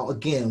have. Now,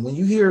 again, when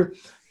you hear,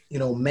 you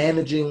know,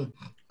 managing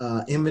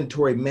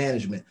inventory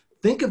management,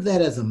 think of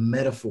that as a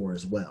metaphor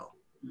as well,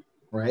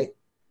 right?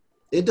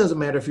 It doesn't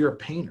matter if you're a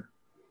painter.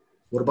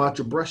 What about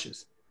your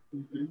brushes?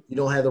 You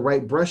don't have the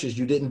right brushes.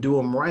 You didn't do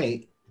them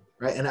right,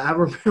 right? And I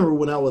remember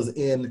when I was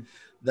in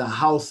the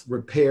house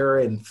repair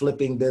and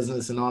flipping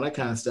business and all that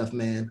kind of stuff,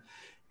 man.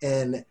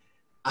 And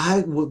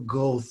I would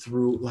go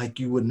through, like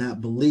you would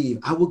not believe,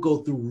 I would go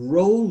through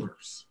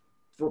rollers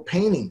for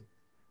painting.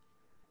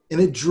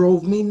 And it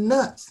drove me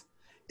nuts.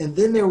 And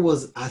then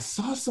I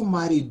saw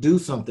somebody do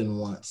something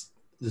once,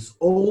 this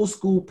old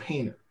school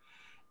painter,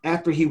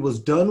 after he was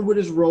done with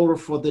his roller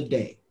for the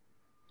day,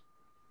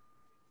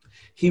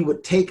 he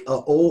would take a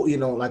old, you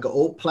know, like an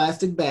old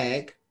plastic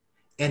bag,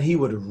 and he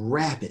would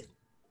wrap it.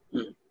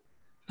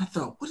 I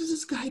thought, what is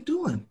this guy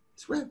doing?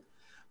 He's wrapping.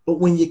 But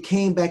when you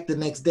came back the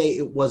next day,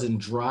 it wasn't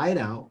dried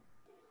out.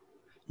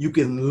 You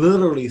can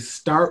literally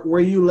start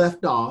where you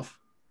left off.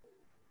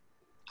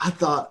 I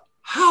thought,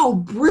 how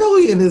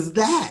brilliant is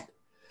that?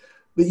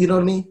 But you know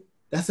what I mean?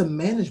 That's a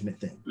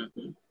management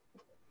thing.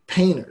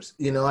 Painters,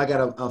 you know, I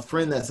got a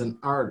friend that's an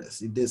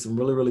artist. He did some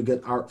really, really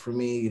good art for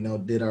me, you know,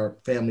 did our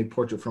family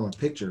portrait from a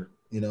picture,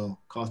 you know,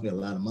 cost me a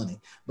lot of money.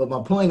 But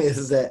my point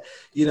is that,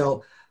 you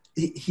know,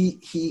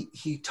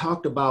 he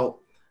talked about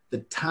the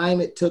time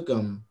it took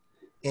him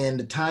and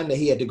the time that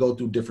he had to go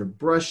through different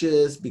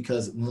brushes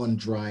because one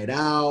dried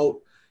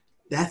out.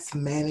 That's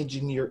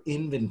managing your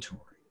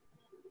inventory.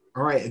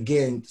 All right,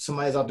 again,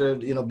 somebody's out there,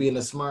 you know, being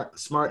a smart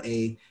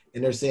A,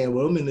 and they're saying,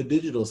 well, I'm in the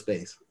digital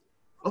space.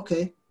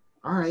 Okay,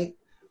 all right.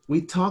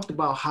 We talked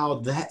about how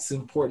that's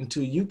important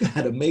too. You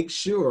got to make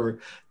sure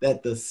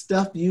that the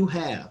stuff you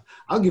have,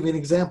 I'll give you an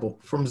example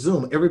from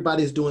Zoom.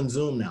 Everybody's doing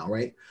Zoom now,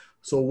 right?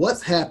 So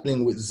what's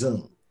happening with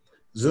Zoom?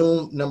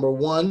 Zoom, number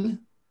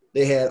one,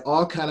 they had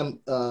all kind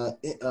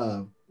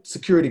of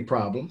security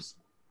problems,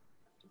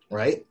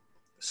 right?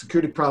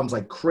 Security problems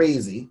like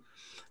crazy.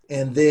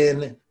 And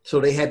then, so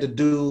they had to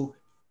do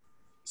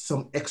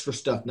some extra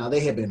stuff. Now they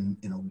had been,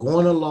 you know,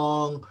 going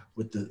along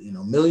with the, you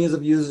know, millions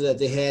of users that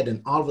they had,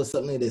 and all of a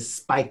sudden they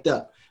spiked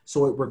up.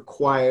 So it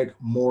required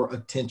more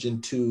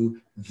attention to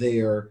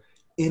their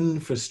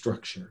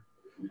infrastructure.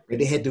 Right?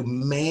 They had to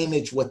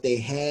manage what they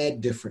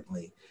had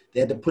differently. They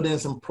had to put in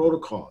some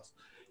protocols.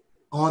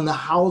 On the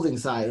housing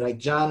side, like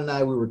John and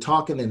I, we were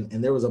talking,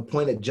 and there was a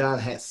point that John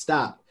had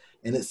stopped,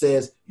 and it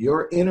says,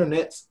 your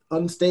internet's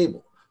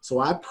unstable. So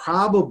I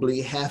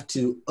probably have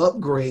to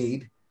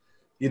upgrade,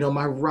 you know,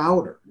 my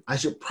router. I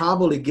should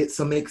probably get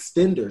some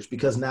extenders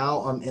because now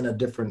I'm in a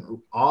different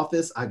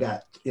office. I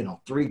got, you know,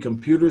 3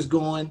 computers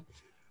going.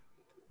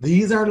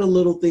 These are the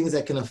little things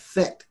that can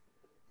affect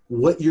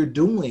what you're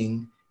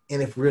doing.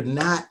 And if we're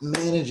not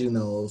managing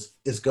those,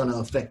 it's going to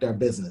affect our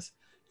business.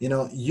 You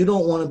know, you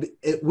don't want to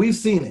be, we've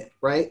seen it,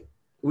 right?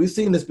 We've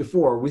seen this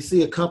before. We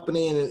see a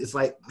company and it's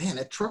like, man,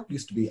 that truck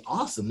used to be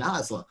awesome.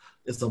 Now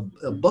it's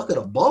a bucket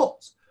of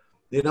balls.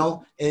 You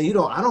know, and you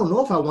know, I don't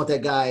know if I want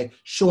that guy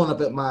showing up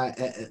at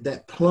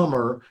that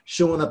plumber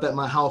showing up at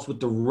my house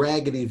with the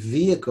raggedy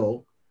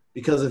vehicle,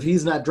 because if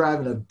he's not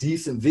driving a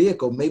decent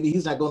vehicle, maybe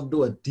he's not going to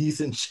do a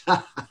decent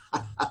job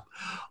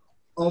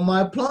on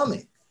my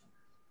plumbing.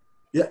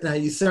 Yeah, now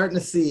you're starting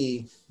to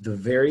see the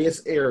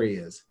various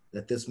areas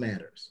that this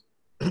matters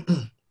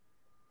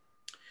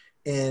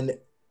and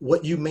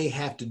what you may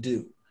have to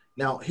do.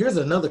 Now, here's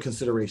another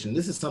consideration.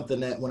 This is something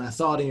that when I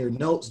saw it in your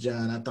notes,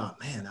 John, I thought,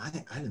 man, I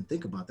didn't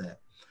think about that.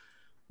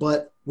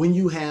 But when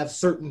you have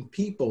certain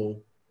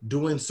people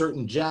doing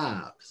certain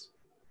jobs,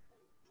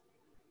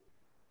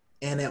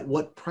 and at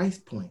what price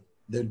point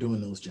they're doing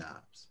those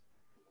jobs.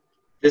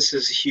 This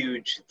is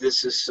huge.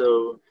 This is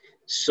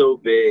so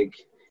big.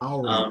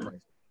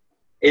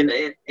 And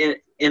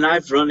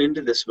I've run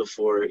into this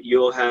before.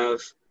 You'll have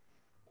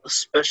a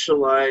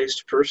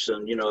specialized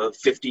person, you know, a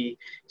 $50,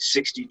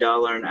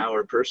 $60 an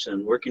hour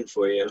person working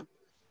for you.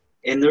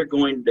 And they're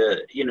going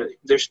to, you know,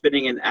 they're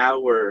spending an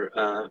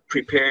hour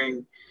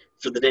preparing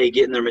for the day,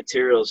 getting their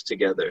materials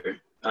together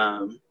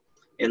and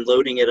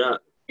loading it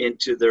up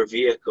into their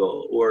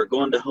vehicle, or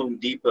going to Home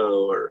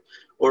Depot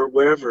or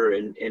wherever,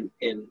 and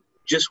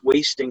just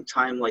wasting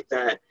time like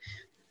that.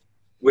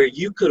 where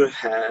you could have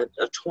had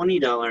a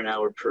 $20 an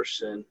hour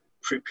person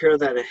prepare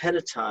that ahead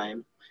of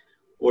time,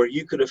 or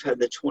you could have had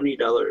the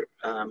 $20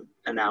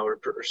 an hour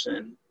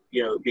person,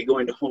 be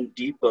going to Home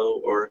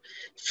Depot or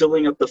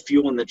filling up the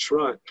fuel in the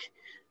truck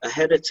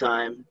ahead of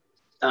time.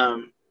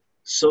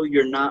 So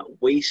you're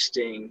not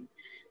wasting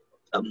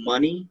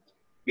money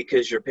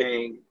because you're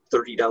paying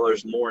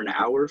 $30 more an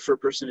hour for a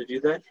person to do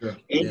that. Sure.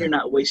 And you're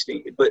not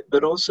wasting,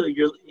 but also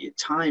your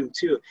time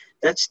too.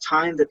 That's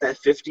time that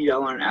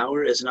 $50 an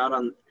hour is not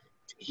on.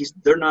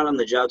 They're not on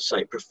the job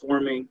site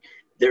performing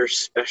their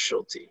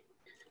specialty.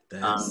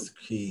 That's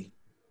key.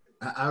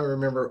 I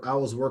remember I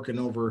was working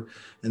over,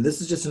 and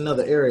this is just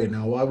another area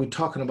now. Why we're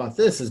talking about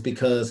this is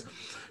because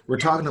we're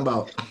talking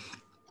about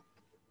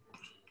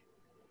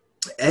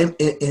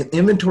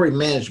inventory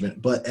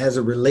management, but as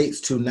it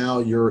relates to now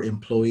your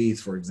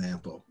employees, for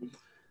example.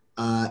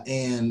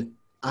 And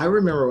I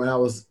remember when I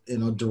was,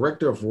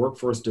 director of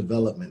workforce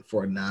development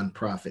for a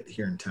nonprofit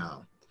here in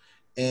town,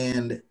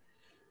 and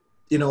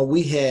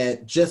we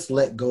had just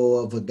let go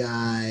of a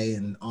guy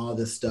and all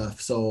this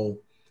stuff. So,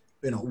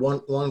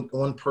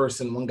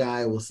 one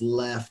guy was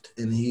left,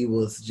 and he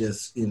was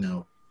just,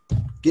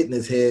 getting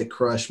his head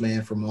crushed,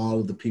 man, from all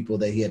of the people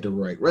that he had to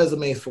write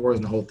resumes for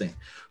and the whole thing.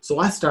 So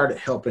I started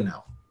helping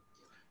out.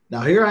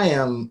 Now here I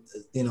am,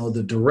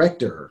 the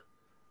director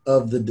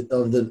of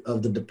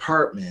the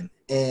department,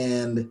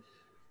 and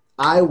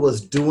I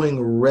was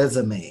doing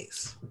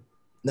resumes.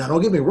 Now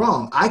don't get me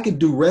wrong, I could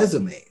do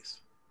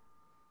resumes.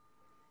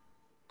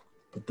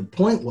 But the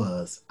point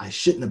was, I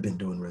shouldn't have been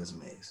doing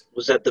resumes.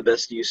 Was that the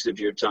best use of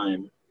your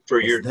time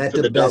for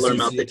the dollar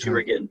amount that you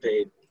were getting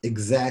paid?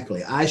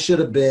 Exactly. I should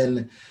have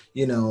been,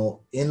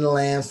 in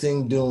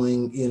Lansing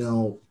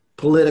doing,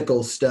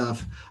 political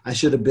stuff. I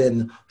should have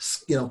been,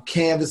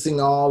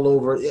 canvassing all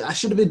over. I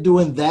should have been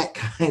doing that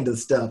kind of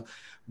stuff.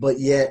 But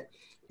yet,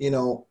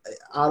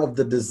 out of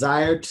the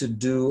desire to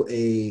do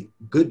a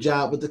good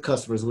job with the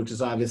customers, which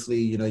is obviously,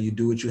 you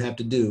do what you have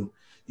to do,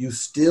 you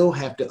still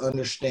have to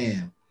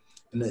understand.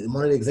 And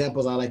one of the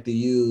examples I like to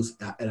use,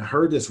 and I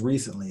heard this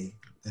recently,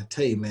 I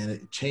tell you, man,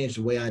 it changed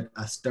the way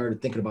I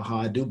started thinking about how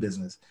I do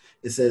business.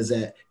 It says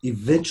that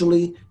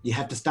eventually you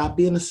have to stop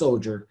being a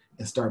soldier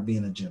and start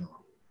being a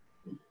general,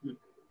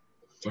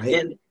 right?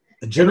 And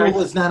a general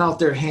is not out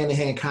there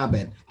hand-to-hand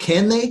combat.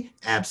 Can they?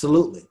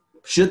 Absolutely.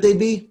 Should they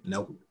be?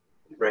 No.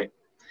 Right.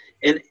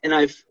 And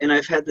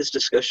I've had this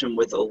discussion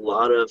with a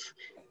lot of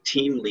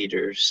team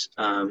leaders,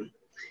 and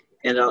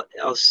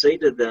I'll say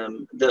to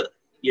them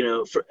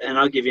and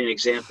I'll give you an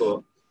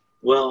example.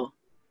 Well,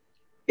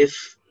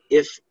 if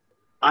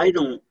I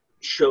don't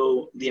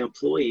show the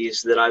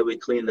employees that I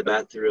would clean the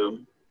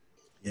bathroom,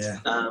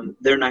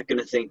 they're not going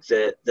to think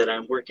that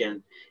I'm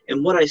working.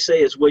 And what I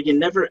say is, well, you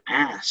never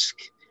ask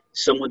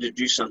someone to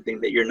do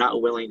something that you're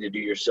not willing to do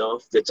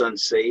yourself, that's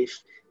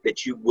unsafe,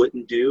 that you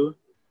wouldn't do.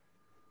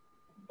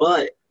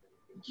 But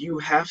you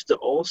have to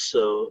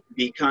also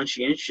be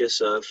conscientious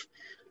of,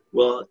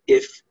 well,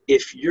 if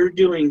you're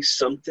doing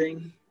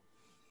something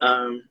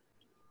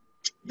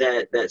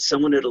that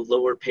someone at a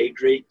lower pay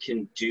grade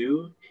can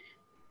do,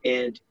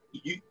 and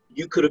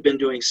you could have been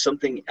doing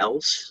something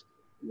else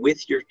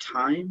with your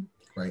time,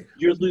 right?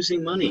 You're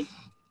losing money.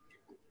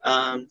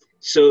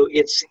 So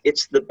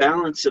it's the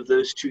balance of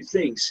those two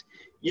things.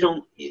 You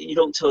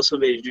don't tell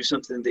somebody to do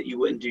something that you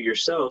wouldn't do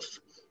yourself,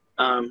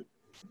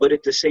 but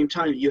at the same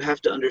time, you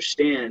have to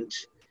understand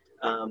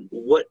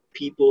what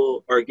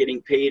people are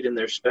getting paid in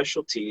their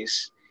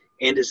specialties,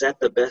 and is that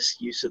the best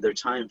use of their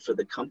time for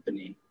the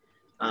company?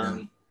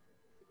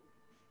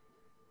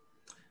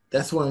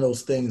 That's one of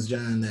those things,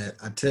 John, that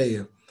I tell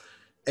you,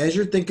 as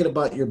you're thinking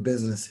about your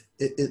business,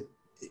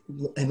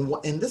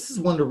 and this is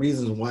one of the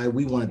reasons why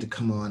we wanted to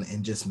come on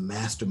and just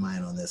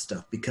mastermind on this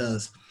stuff,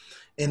 because,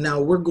 and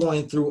now we're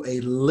going through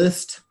a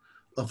list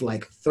of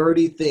like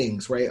 30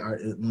 things, right?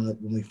 When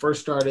we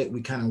first started,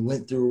 we kind of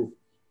went through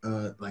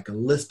like a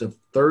list of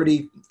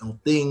 30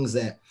 things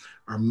that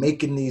are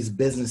making these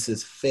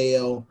businesses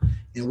fail.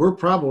 And we're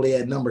probably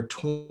at number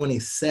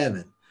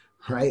 27.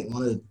 Right,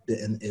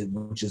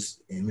 which is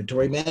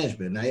inventory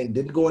management. I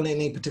didn't go in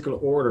any particular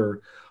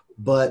order,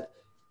 but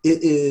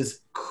it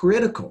is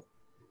critical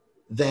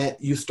that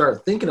you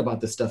start thinking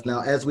about this stuff.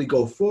 Now, as we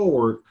go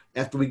forward,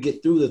 after we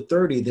get through the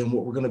 30, then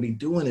what we're going to be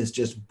doing is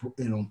just,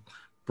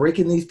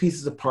 breaking these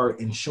pieces apart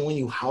and showing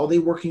you how they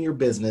work in your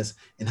business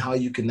and how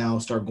you can now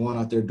start going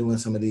out there doing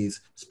some of these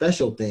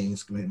special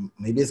things.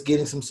 Maybe it's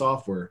getting some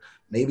software.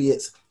 Maybe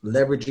it's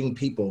leveraging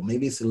people.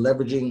 Maybe it's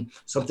leveraging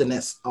something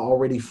that's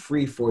already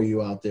free for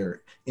you out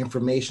there,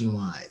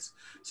 information-wise,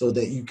 so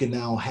that you can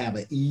now have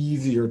an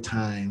easier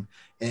time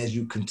as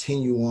you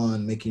continue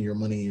on making your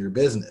money in your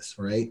business,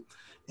 right?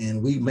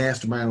 And we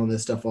mastermind on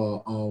this stuff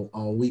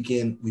all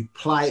weekend. We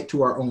apply it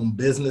to our own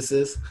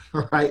businesses,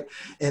 right?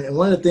 And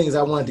one of the things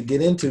I wanted to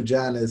get into,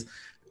 John, is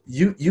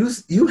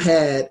you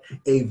had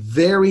a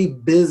very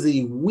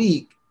busy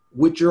week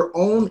with your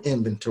own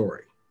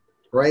inventory,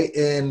 right?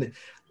 And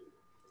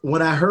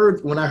when I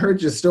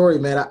heard your story,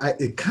 man,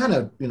 it kind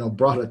of,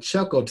 brought a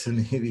chuckle to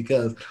me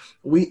because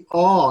we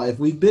all, if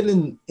we've been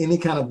in any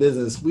kind of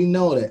business, we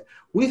know that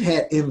we've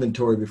had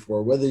inventory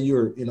before. Whether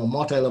you're,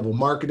 multi-level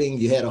marketing,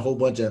 you had a whole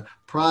bunch of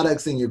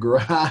products in your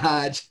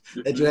garage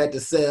that you had to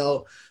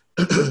sell.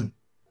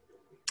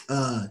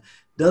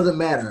 Doesn't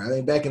matter. I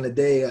mean, back in the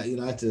day, I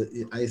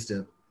used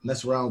to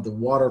mess around with the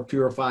water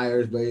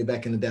purifiers, but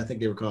back in the day, I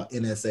think they were called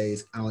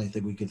NSAs. I don't even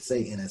think we could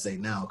say NSA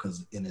now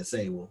because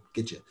NSA will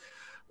get you.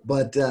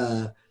 But,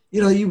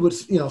 you would,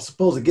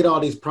 supposed to get all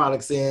these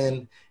products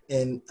in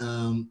and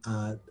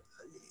now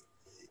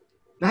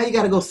you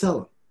got to go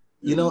sell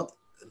them.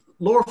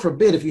 Lord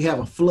forbid if you have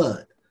a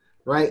flood,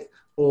 right?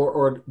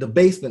 Or the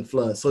basement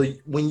flood. So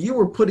when you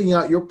were putting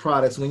out your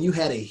products, when you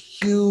had a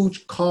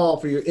huge call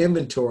for your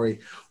inventory,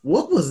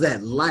 what was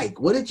that like?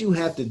 What did you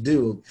have to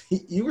do?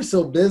 You were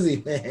so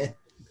busy, man.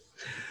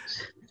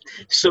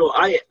 So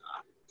I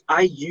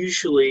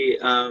usually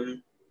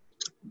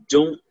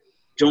don't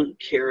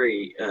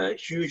carry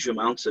huge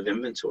amounts of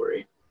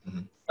inventory,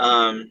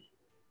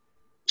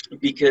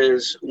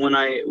 because when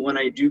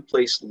I do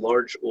place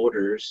large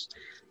orders,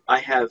 I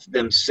have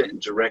them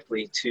sent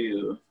directly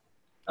to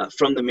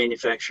from the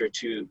manufacturer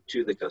to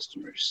the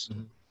customers.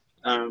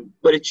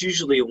 But it's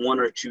usually one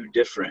or two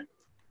different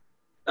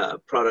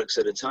products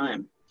at a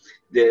time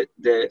that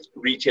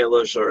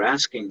retailers are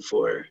asking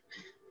for.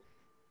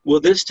 Well,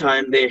 this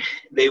time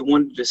they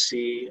wanted to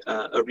see,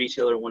 a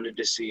retailer wanted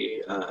to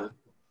see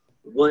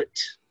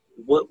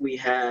what we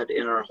had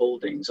in our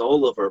holdings,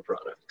 all of our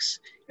products,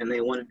 and they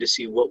wanted to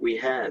see what we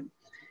had.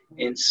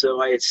 And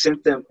so I had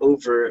sent them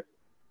over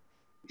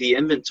the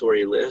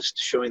inventory list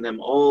showing them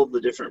all the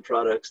different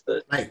products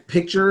that, like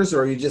pictures,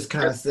 or you just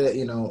kind of said,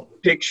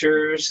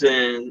 pictures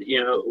and,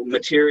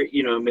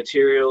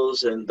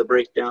 materials and the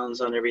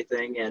breakdowns on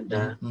everything. And,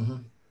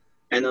 and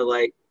they're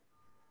like,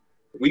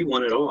 we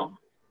want it all.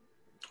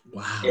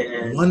 Wow.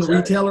 And, one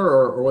retailer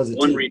or was it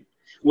one?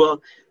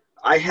 Well,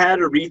 I had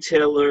a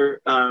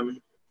retailer,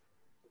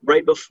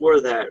 right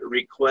before that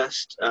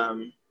request,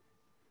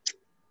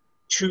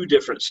 two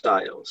different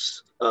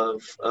styles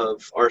of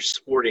our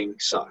sporting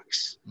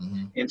socks.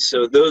 And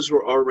so those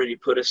were already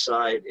put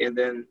aside. And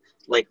then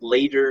like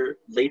later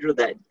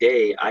that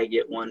day, I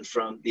get one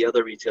from the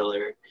other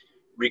retailer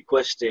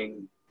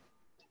requesting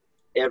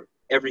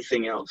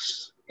everything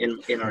else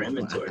in our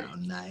inventory. Wow,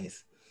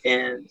 nice.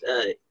 And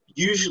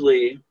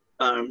usually,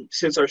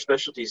 since our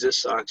specialties is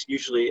socks,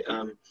 usually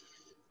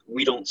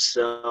we don't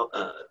sell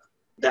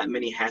that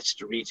many hats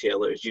to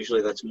retailers.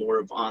 Usually that's more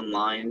of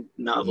online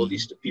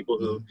novelties to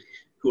people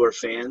who are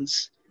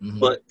fans.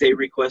 But they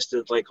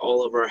requested like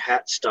all of our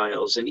hat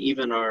styles and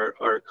even our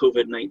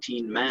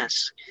COVID-19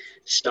 mask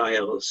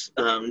styles.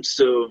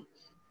 So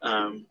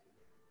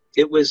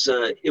it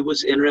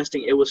was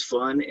interesting. It was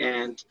fun,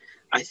 and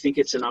I think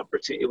it's an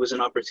opportunity. It was an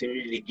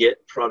opportunity to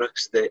get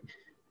products that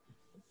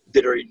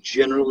are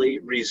generally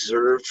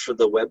reserved for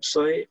the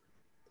website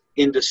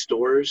into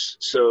stores.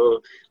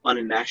 So on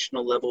a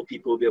national level,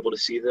 people will be able to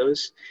see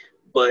those.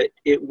 But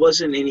it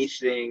wasn't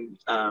anything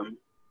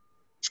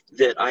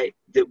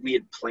that we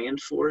had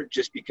planned for,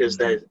 just because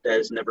that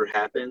has never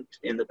happened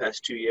in the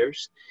past 2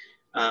 years.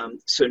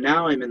 So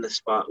now I'm in the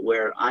spot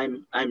where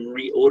I'm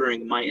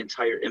reordering my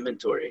entire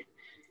inventory.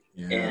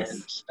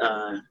 Yes.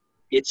 And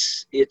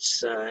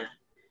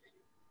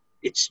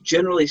it's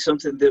generally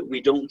something that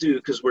we don't do,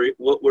 because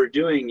what we're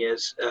doing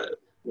is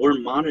we're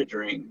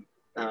monitoring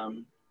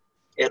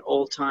at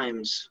all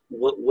times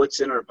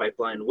what's in our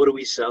pipeline, what are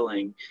we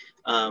selling.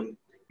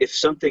 If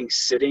something's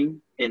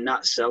sitting and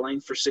not selling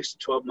for 6 to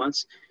 12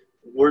 months,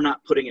 we're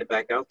not putting it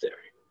back out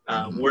there.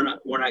 We're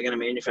not going to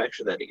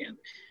manufacture that again.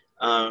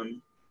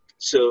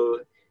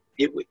 So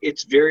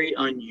it's very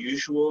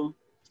unusual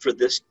for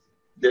this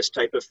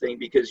type of thing,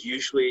 because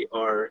usually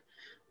our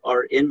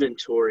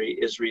inventory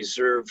is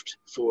reserved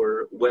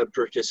for web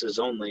purchases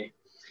only.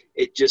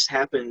 It just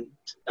happened.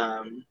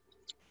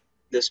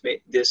 This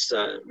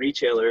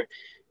retailer,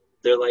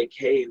 they're like,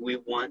 hey, we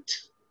want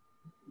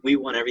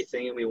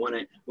everything, and we want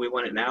it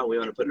now. We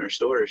want to put it in our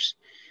stores.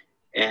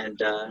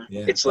 And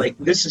it's like,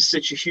 this is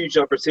such a huge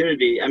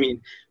opportunity. I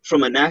mean,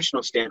 from a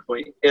national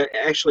standpoint,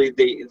 actually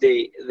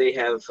they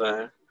have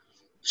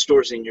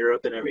stores in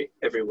Europe and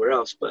everywhere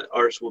else, but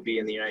ours will be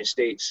in the United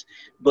States.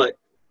 But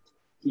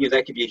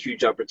that could be a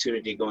huge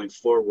opportunity going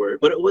forward.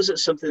 But it wasn't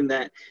something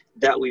that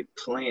we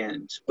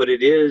planned, but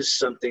it is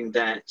something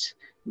that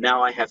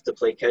now I have to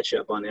play catch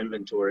up on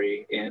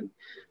inventory. And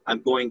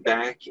I'm going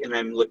back and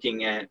I'm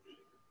looking at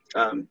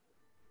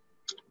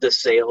the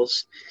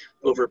sales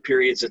over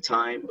periods of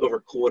time, over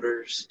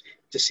quarters,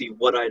 to see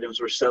what items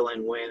we're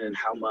selling when and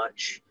how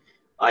much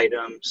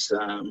items,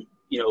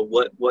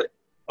 what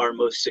our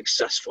most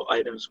successful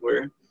items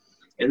were.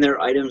 And there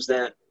are items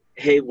that,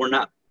 hey, we're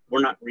not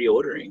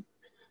reordering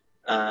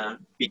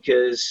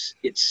because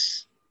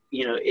it's,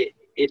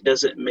 it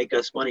doesn't make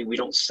us money. We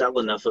don't sell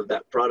enough of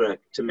that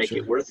product to make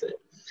it worth it.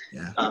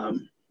 Yeah.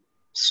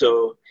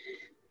 So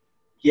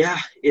yeah,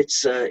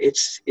 it's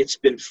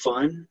been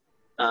fun.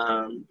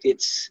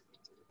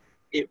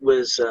 It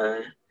was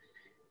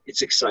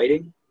it's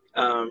exciting,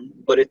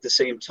 but at the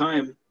same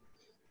time,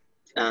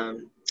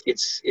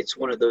 it's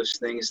one of those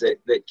things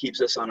that keeps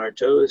us on our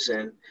toes,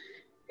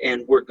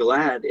 and we're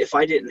glad. If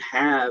I didn't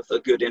have a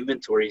good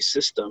inventory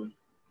system,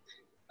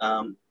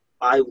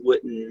 I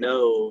wouldn't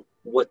know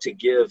what to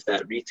give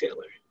that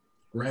retailer.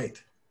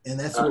 Right. And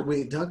that's what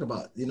we talk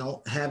about,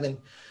 having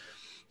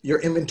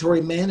your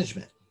inventory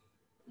management,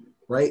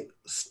 right?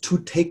 To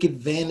take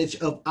advantage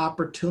of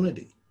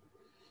opportunity,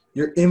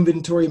 your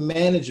inventory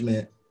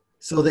management,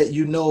 so that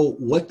you know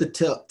what to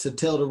tell.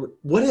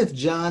 What if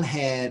John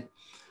had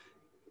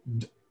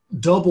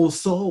double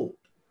sold?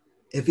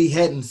 If he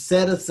hadn't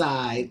set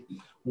aside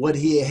what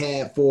he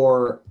had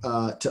for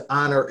to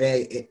honor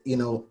a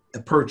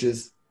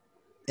purchase,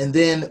 and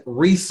then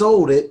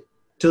resold it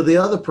to the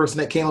other person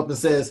that came up and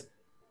says,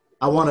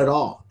 I want it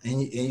all.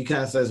 And you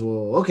kind of says,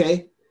 well,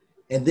 okay.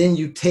 And then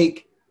you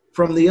take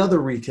from the other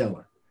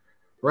retailer,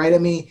 right? I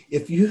mean,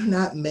 if you're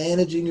not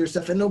managing your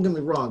stuff, and don't get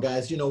me wrong,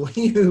 guys,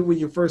 when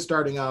you're first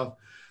starting off,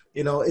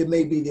 it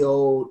may be the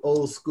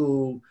old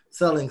school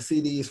selling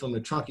CDs from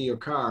the trunk of your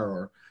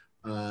car,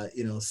 or,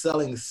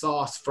 selling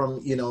sauce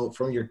from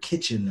your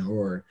kitchen,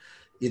 or,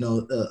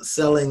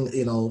 selling,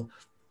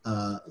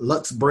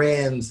 Lux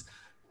Brands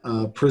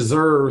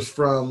preserves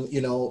from,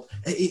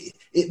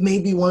 it may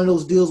be one of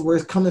those deals where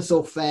it's coming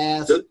so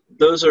fast.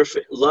 Those are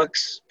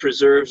Lux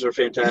preserves are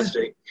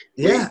fantastic.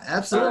 Yeah,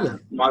 absolutely.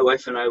 My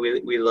wife and I,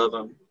 we love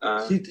them.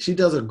 She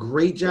does a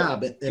great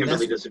job. Yeah,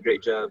 Kimberly does a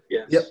great job.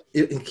 Yeah. Yep.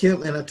 And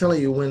Kim, and I tell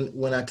you,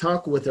 when I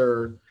talk with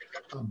her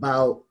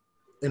about,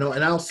 and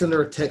I'll send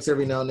her a text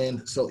every now and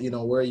then. So,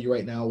 where are you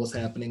right now? What's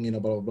happening? Blah,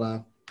 blah,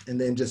 blah. And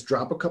then just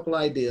drop a couple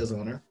ideas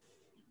on her.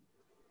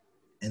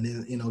 And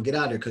then, get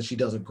out there, because she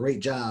does a great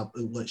job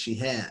with what she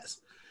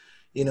has,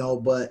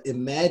 but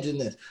imagine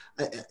this.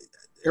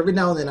 Every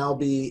now and then I'll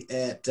be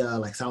at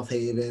like South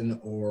Haven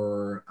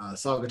or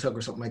Saugatuck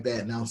or something like that,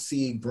 and I'll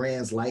see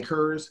brands like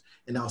hers,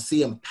 and I'll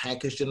see them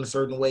packaged in a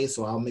certain way.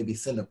 So I'll maybe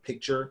send a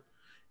picture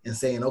and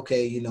saying,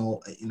 okay,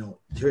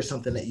 here's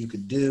something that you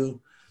could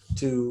do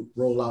to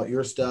roll out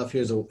your stuff.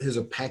 Here's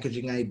a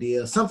packaging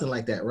idea, something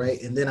like that,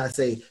 right? And then I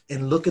say,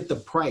 and look at the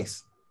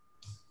price.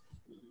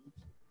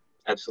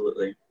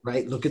 Absolutely.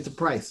 Right? Look at the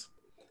price.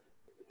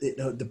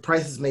 The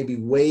prices may be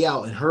way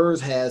out, and hers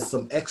has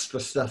some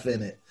extra stuff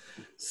in it.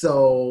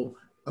 So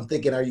I'm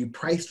thinking, are you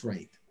priced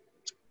right?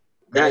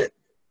 That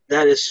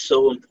is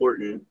so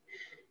important.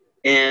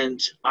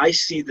 And I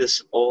see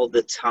this all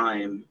the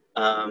time,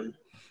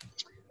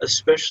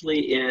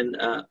 especially in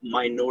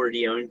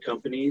minority-owned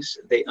companies.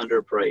 They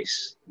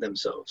underprice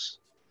themselves.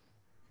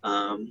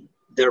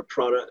 Their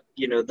product,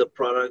 the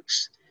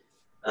products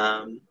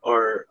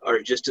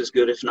are just as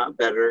good, if not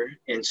better,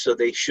 and so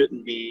they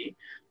shouldn't be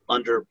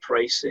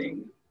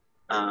underpricing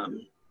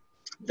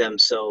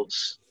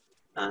themselves,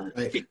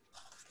 right.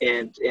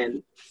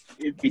 and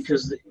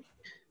because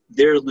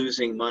they're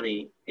losing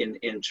money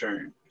in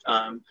turn.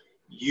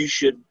 You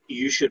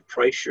should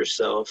price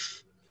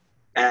yourself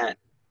at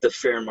the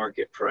fair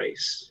market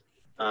price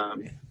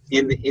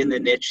in the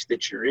niche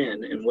that you're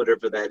in, and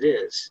whatever that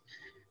is.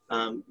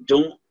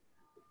 Don't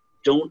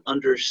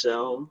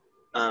undersell.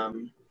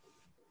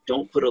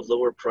 Don't put a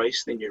lower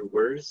price than you're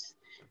worth,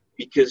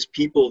 because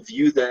people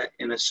view that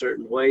in a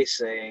certain way,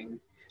 saying,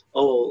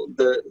 oh,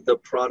 the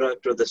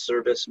product or the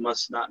service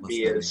must not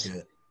be as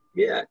good.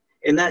 Yeah.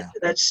 And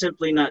that's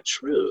simply not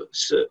true.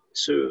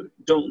 So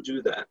don't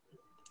do that.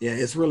 Yeah,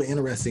 it's really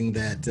interesting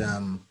that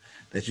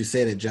that you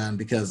say that, John,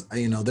 because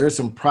there's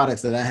some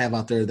products that I have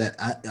out there that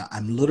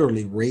I'm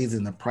literally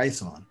raising the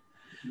price on.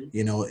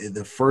 Mm-hmm.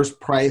 The first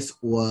price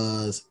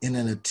was in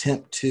an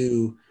attempt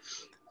to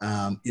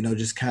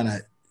just kind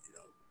of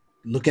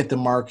look at the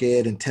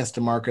market and test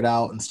the market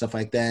out and stuff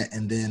like that.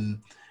 And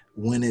then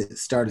when it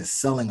started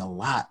selling a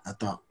lot, I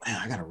thought, man,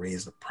 I got to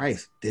raise the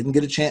price. Didn't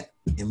get a chance.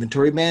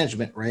 Inventory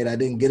management, right? I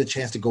didn't get a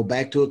chance to go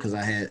back to it because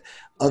I had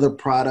other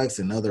products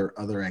and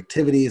other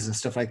activities and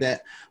stuff like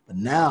that. But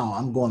now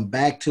I'm going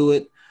back to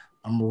it.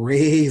 I'm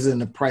raising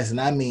the price, and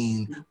I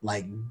mean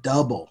like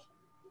double.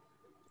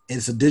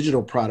 It's a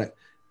digital product,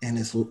 and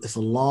it's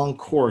a long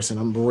course, and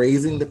I'm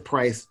raising the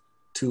price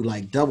to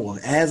like double.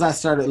 As I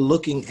started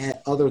looking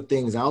at other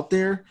things out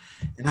there,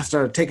 and I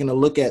started taking a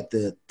look at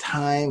the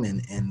time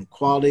and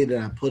quality that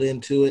I put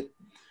into it,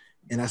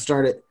 and I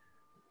started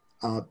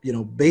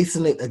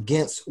basing it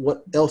against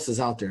what else is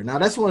out there. Now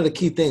that's one of the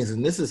key things,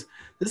 and this is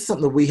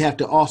something that we have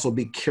to also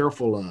be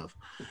careful of.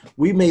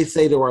 We may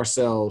say to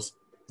ourselves,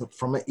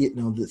 from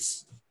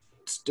this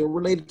still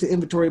related to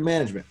inventory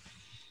management,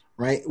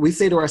 right? We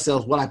say to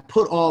ourselves, well, I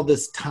put all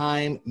this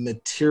time,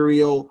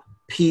 material,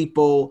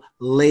 people,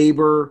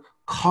 labor,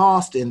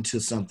 cost into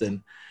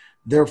something,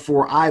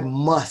 therefore I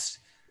must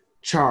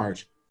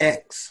charge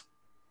X.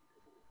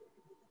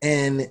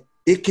 And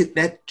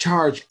that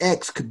charge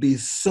X could be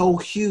so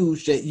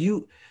huge that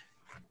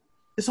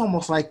it's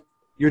almost like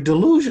you're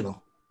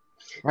delusional,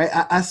 right?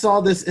 I saw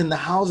this in the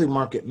housing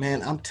market,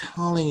 man. I'm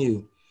telling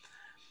you,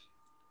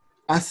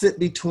 I sit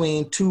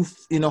between two,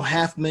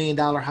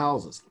 $500,000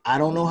 houses. I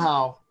don't know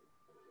how.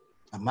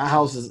 My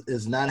house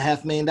is not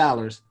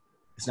 $500,000,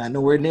 It's not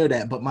nowhere near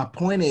that. But my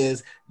point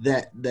is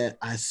that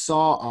I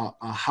saw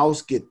a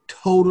house get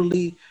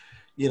totally,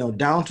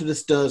 down to the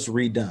studs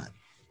redone.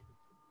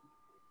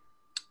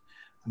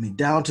 I mean,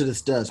 down to the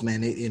studs,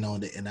 man.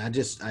 And I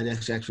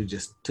actually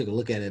just took a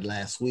look at it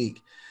last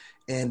week.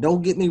 And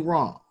don't get me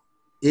wrong,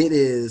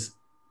 looks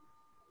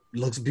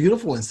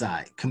beautiful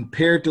inside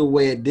compared to the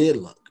way it did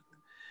look.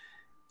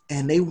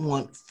 And they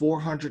want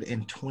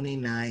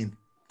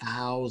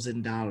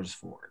 $429,000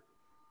 for it.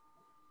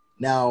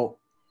 Now,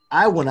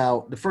 I went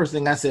out, the first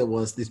thing I said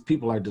was, these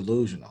people are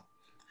delusional.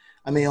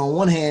 I mean, on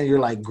one hand, you're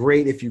like,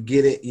 great if you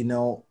get it,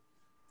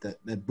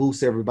 that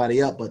boosts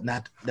everybody up, but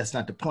that's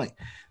not the point.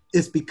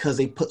 It's because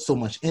they put so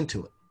much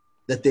into it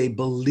that they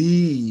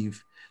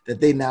believe that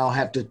they now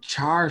have to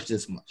charge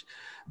this much.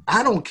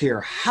 I don't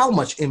care how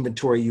much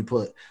inventory you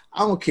put. I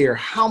don't care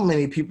how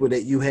many people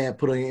that you have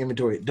put on your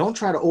inventory. Don't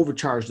try to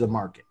overcharge the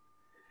market.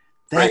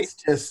 That's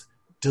just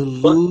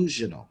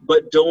delusional.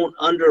 But don't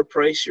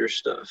underprice your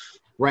stuff.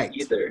 Right.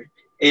 Either.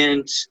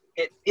 And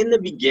in the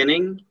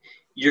beginning,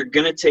 you're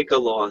going to take a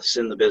loss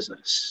in the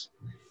business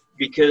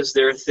because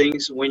there are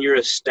things when you're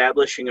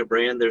establishing a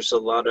brand, there's a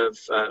lot of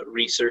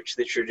research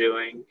that you're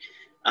doing,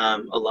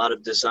 a lot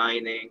of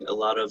designing, a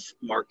lot of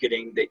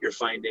marketing that you're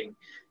finding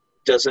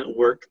doesn't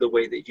work the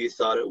way that you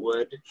thought it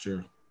would.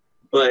 Sure.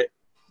 But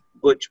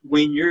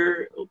when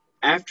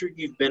after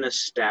you've been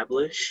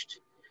established,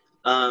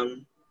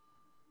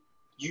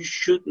 you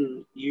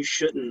shouldn't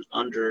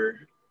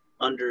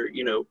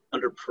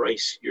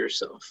underprice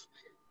yourself.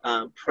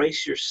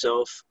 Price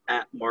yourself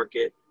at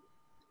market.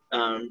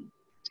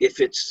 If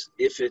it's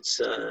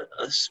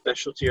a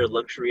specialty or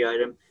luxury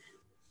item,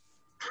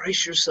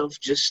 price yourself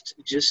just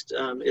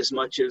as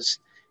much as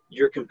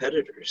your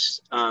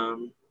competitors.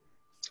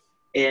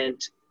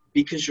 And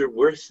because you're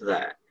worth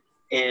that.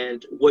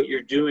 And what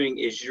you're doing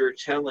is you're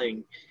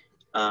telling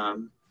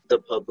the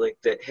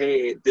public that,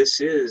 hey, this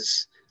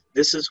is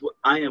what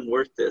I am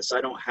worth this.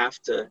 I don't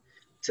have to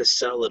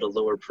sell at a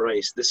lower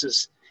price. This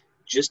is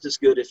just as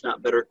good, if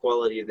not better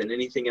quality than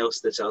anything else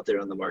that's out there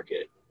on the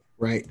market.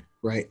 Right.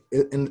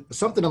 And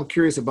something I'm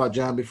curious about,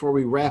 John, before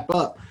we wrap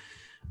up,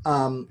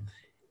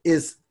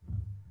 is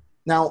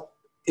now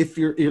if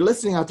you're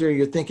listening out there and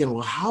you're thinking,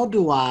 well, how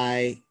do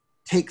I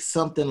take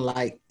something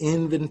like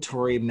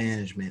inventory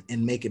management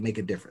and make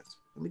a difference?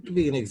 Let me give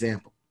you an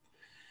example.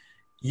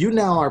 You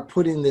now are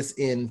putting this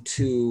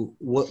into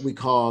what we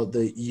call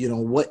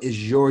what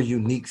is your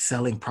unique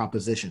selling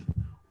proposition?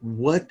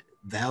 What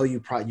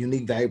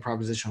unique value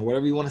proposition, or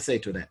whatever you want to say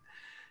to that,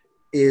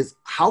 is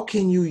how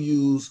can you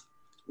use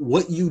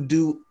what you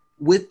do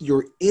with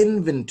your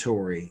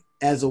inventory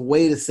as a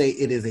way to say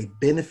it is a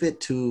benefit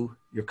to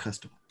your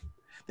customer,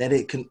 that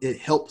it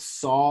helps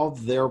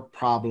solve their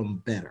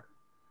problem better,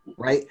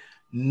 right?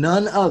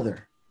 None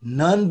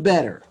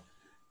better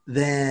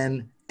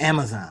than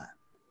Amazon,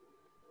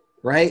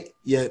 right?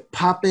 You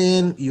pop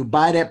in, you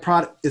buy that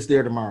product, it's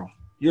there tomorrow.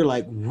 You're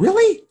like,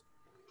 really?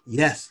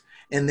 Yes.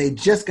 And they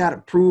just got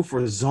approved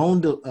for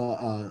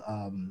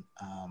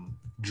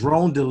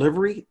drone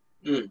delivery,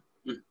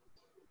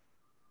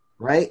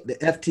 right? The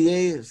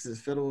FTA is the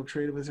Federal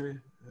Trade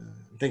Administration.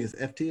 I think it's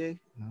FTA.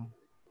 No.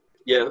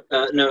 Yeah.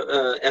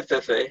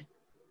 FFA.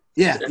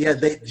 Yeah. Yeah.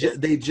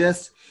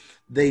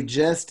 They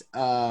just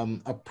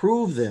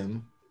approved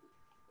them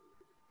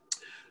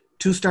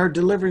to start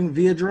delivering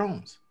via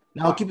drones.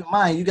 Now, keep in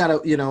mind, you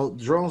gotta,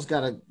 drones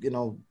gotta, they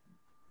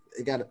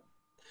got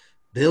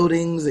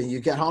buildings, and you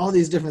got all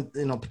these different,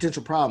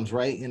 potential problems,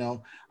 right?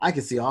 I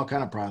can see all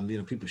kind of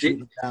problems. People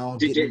shooting down.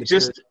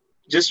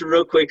 Just a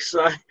real quick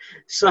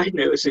side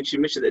note, since you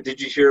mentioned that, did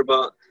you hear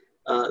about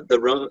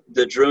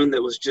the drone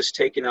that was just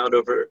taken out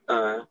over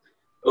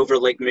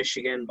Lake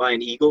Michigan by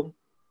an eagle?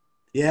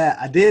 Yeah,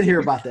 I did hear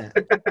about that.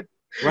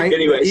 Right.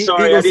 Anyway,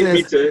 sorry, I didn't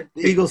mean to.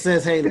 The eagle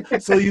says, "Hey,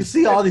 so you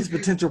see all these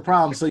potential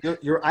problems, so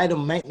your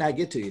item might not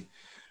get to you."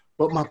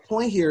 But my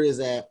point here is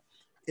that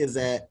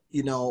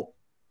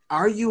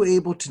are you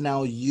able to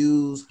now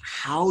use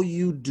how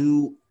you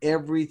do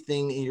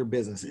everything in your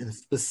business, and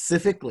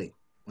specifically,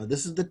 now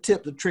this is the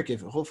trick.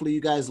 If hopefully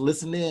you guys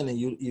listened in and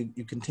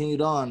you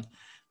continued on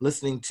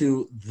listening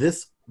to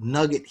this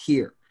nugget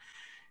here,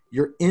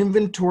 your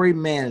inventory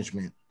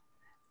management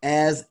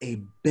as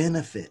a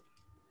benefit,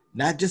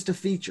 not just a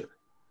feature.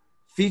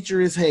 Feature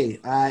is, hey,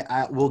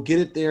 I will get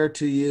it there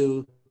to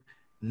you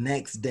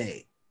next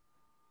day.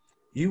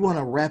 You want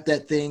to wrap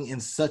that thing in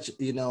such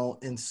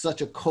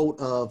a coat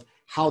of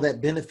how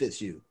that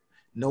benefits you.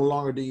 No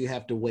longer do you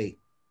have to wait.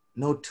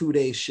 No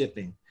 2-day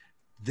shipping.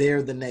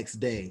 There the next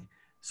day,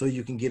 so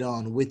you can get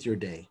on with your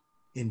day,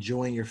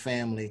 enjoying your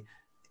family,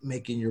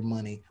 making your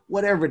money,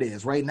 whatever it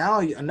is. Right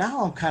now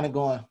I'm kind of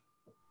going,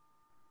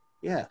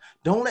 yeah,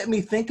 don't let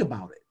me think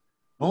about it.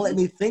 Don't let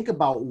me think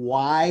about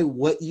why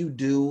what you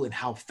do and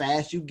how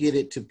fast you get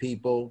it to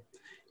people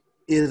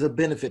is a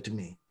benefit to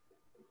me.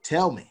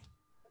 Tell me.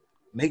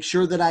 Make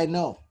sure that I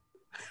know,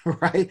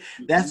 right?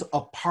 That's a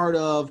part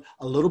of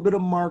a little bit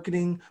of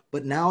marketing,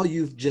 but now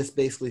you've just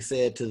basically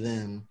said to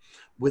them,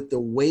 with the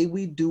way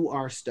we do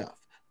our stuff,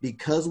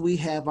 because we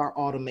have our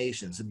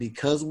automations,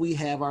 because we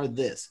have our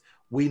this,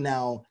 we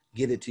now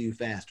get it to you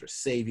faster,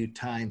 save you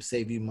time,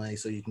 save you money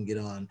so you can get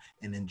on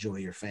and enjoy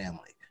your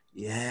family.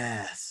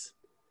 Yes.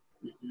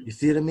 You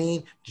see what I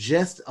mean?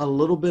 Just a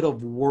little bit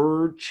of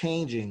word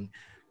changing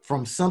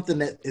from something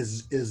that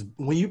is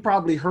when you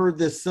probably heard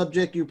this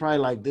subject, you're probably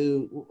like,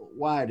 dude,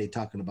 why are they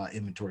talking about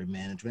inventory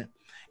management?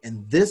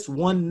 And this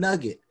one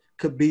nugget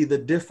could be the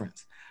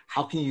difference.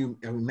 How can you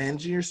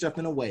manage your stuff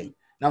in a way?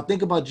 Now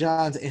think about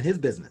John's and his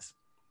business.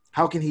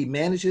 How can he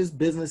manage his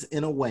business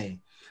in a way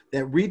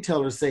that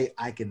retailers say,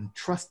 I can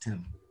trust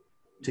him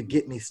to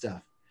get me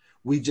stuff?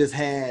 We just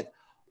had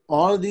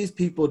all of these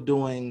people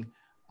doing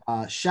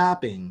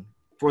shopping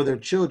for their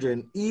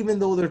children, even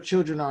though their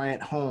children are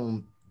at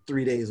home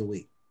 3 days a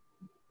week,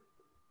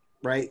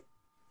 right?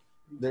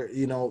 They're,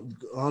 you know,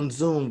 on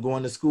Zoom,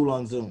 going to school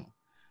on Zoom,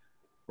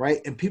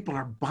 right? And people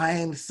are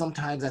buying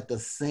sometimes at the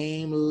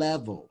same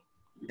level.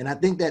 And I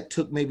think that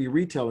took maybe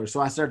retailers. So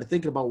I started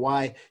thinking about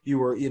why you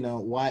were, you know,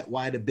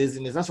 why the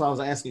busyness. That's why I was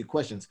asking you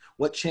questions.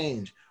 What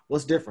changed?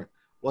 What's different?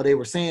 Well, they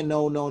were saying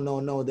no.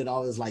 Then I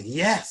was like,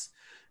 yes,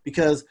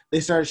 because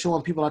they started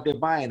showing people out there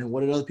buying. And what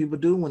did other people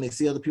do when they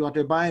see other people out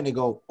there buying? They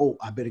go, oh,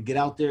 I better get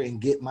out there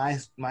and get my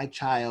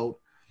child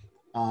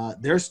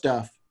their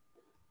stuff,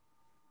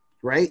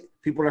 right?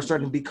 People are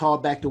starting to be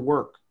called back to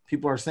work.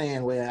 People are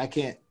saying, well, I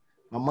can't,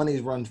 my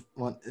money's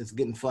it's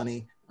getting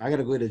funny. I got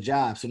to go get a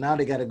job. So now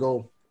they got to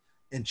go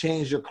and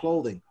change their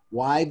clothing.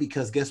 Why?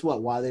 Because guess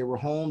what? While they were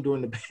home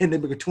during the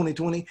pandemic of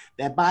 2020,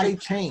 that body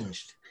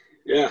changed.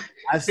 Yeah.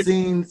 I've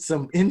seen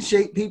some in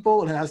shape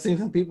people, and I've seen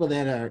some people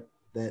that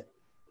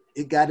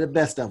it got the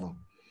best of them.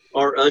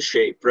 Or a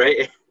shape,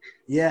 right?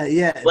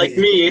 Yeah. Like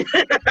me.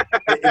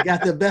 It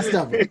got the best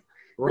of them,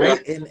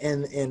 right? Yeah.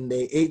 And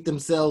they ate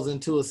themselves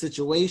into a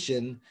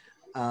situation,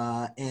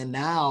 and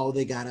now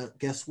they gotta,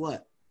 guess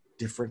what?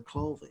 Different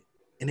clothing.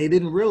 And they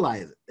didn't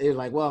realize it. They were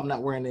like, well, I'm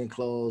not wearing any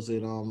clothes. You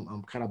know,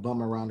 I'm kind of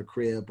bumming around the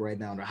crib right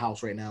now, the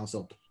house right now.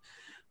 So,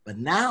 but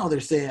now they're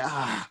saying,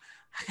 I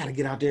got to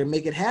get out there and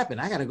make it happen.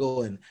 I got to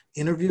go and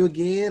interview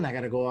again. I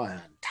got to go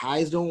out.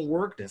 Ties don't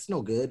work. That's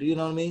no good. You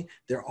know what I mean?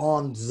 They're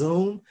on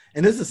Zoom.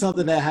 And this is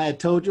something that I had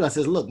told you. I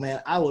said, look,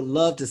 man, I would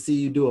love to see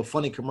you do a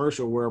funny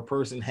commercial where a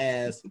person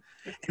has,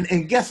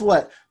 and guess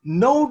what?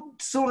 No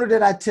sooner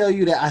did I tell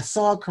you that I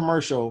saw a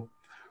commercial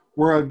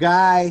where a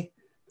guy,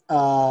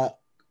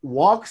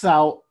 walks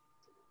out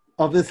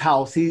of his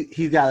house.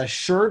 He got a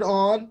shirt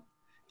on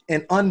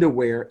and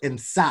underwear and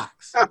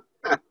socks,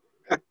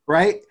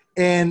 right?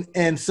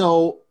 And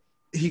so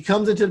he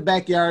comes into the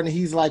backyard and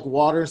he's like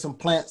watering some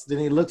plants. Then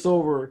he looks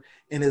over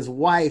and his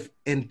wife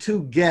and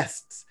two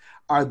guests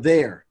are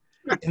there.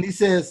 And he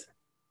says,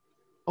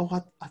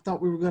 oh, I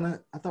thought we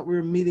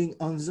were meeting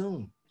on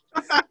Zoom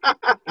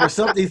or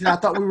something. He said, I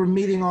thought we were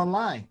meeting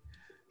online.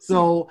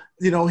 So,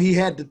 you know, he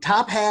had the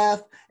top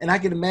half, and I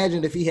can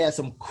imagine if he had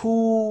some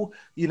cool,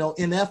 you know,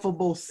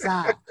 ineffable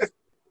socks,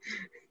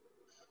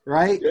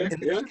 right?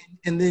 Yeah.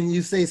 And then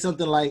you say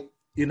something like,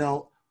 you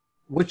know,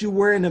 what you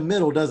wear in the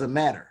middle doesn't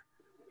matter.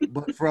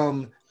 But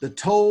from the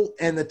toe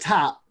and the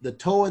top,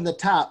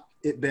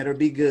 it better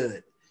be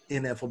good.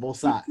 Ineffable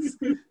socks.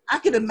 I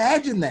can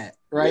imagine that,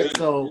 right? Yeah.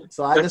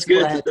 So I That's just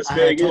good. I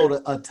had told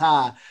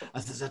Atah, I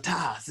said,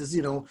 Atah, I says,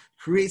 you know,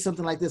 create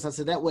something like this. I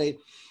said, that way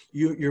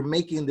you're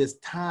making this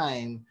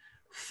time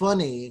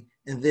funny,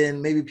 and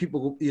then maybe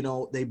people, you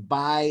know, they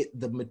buy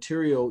the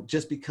material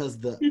just because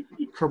the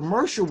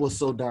commercial was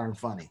so darn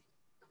funny.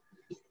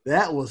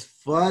 That was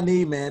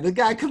funny, man. The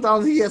guy comes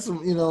out, he has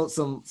some, you know,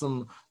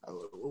 some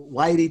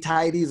whitey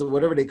tidies or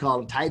whatever they call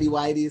them, tidy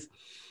whiteys,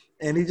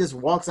 and he just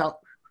walks out.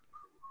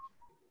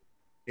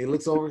 He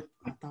looks over.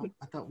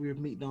 I thought we were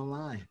meeting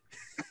online,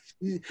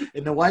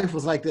 and the wife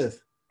was like this,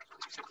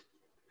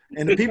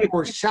 and the people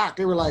were shocked.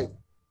 They were like,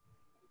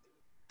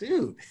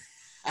 dude.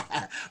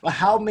 But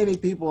how many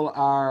people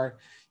are,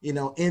 you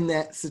know, in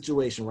that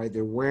situation, right?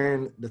 They're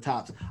wearing the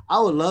tops. I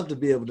would love to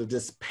be able to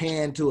just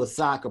pan to a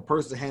sock. A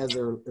person has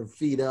their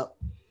feet up,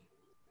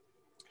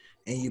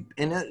 and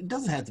it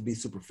doesn't have to be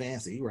super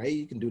fancy, right?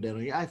 You can do that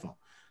on your iPhone,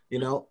 you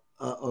know,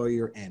 or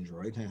your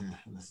Android.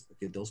 Let's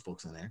get those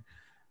folks in there.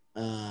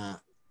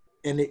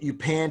 And you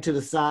pan to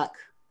the sock,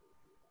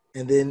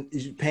 and then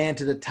you pan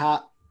to the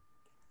top,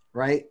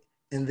 right?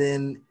 And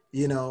then,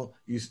 you know,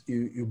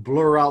 you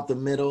blur out the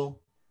middle.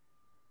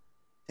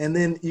 And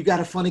then you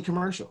got a funny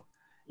commercial.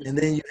 And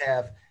then you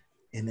have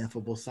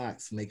ineffable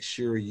socks. Make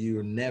sure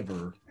you're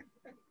never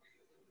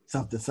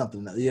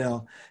something, you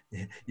know,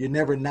 you're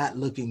never not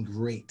looking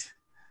great,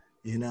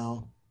 you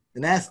know.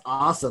 And that's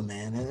awesome,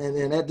 man.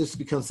 And that just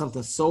becomes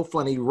something so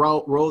funny.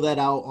 Roll that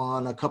out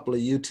on a couple of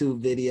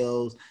YouTube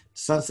videos,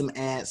 send some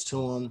ads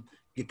to them.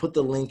 You put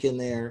the link in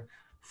there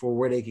for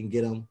where they can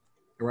get them,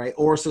 right?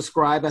 Or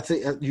subscribe. I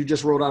think you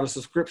just rolled out a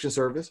subscription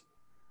service,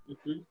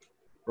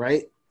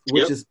 right?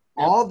 Which is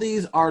all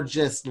these are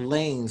just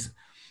lanes.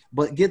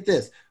 But get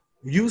this,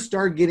 you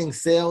start getting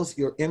sales,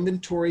 your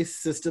inventory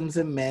systems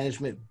and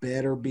management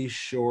better be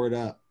shored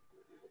up.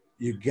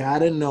 You got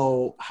to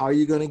know how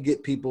you're going to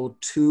get people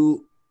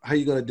to, how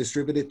you're going to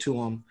distribute it to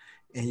them.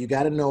 and you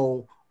got to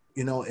know,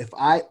 you know, if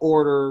I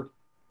order,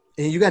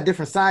 and you got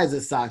different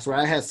sizes socks, right?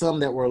 I had some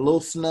that were a little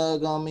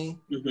snug on me,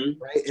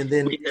 right? And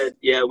then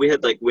we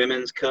had like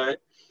women's cut,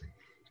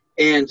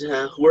 and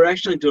we're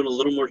actually doing a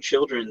little more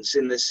children's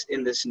in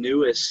this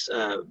newest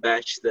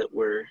batch that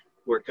we're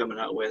coming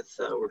out with.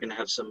 We're gonna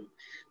have some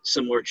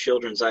more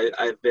children's.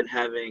 I've been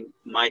having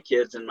my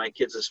kids and my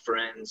kids'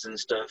 friends and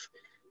stuff.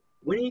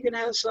 When are you gonna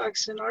have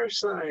socks in our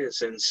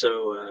size? And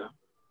so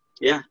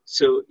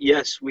so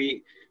yes,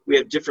 we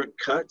have different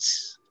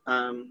cuts.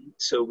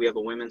 So we have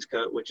a women's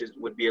cut, which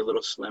would be a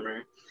little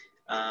slimmer.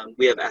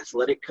 We have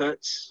athletic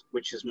cuts,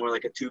 which is more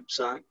like a tube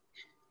sock.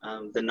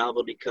 The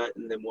novelty cut,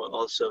 and then we'll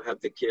also have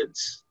the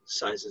kids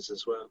sizes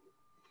as well.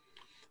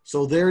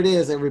 So there it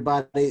is,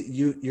 everybody.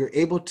 You're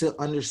able to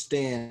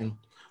understand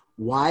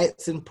why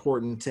it's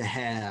important to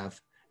have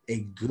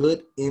a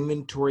good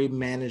inventory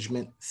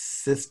management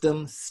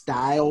system,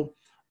 style,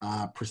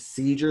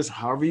 procedures,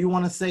 however you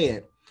want to say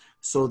it,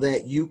 so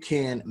that you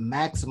can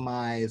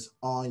maximize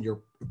on your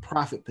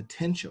profit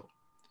potential.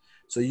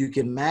 So you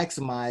can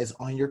maximize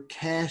on your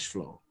cash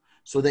flow,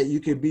 so that you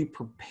can be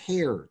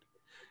prepared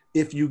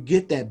if you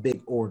get that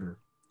big order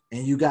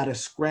and you got to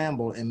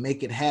scramble and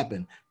make it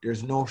happen.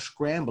 There's no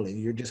scrambling.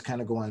 You're just kind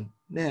of going,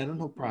 nah,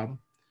 no problem.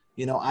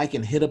 You know, I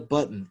can hit a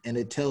button and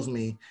it tells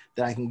me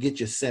that I can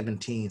get you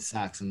 17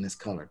 socks in this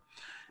color.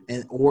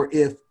 And, or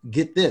if,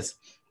 get this,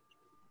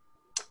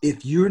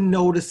 if you're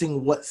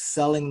noticing what's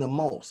selling the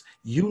most,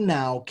 you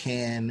now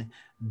can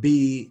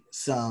be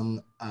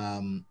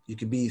you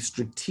can be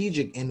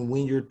strategic in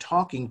when you're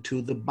talking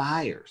to the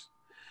buyers.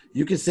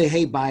 You can say,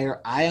 hey, buyer,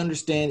 I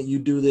understand that you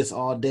do this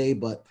all day,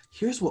 but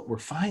here's what we're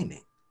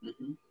finding.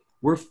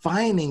 We're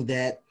finding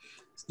that,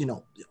 you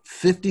know,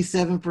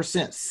 57%,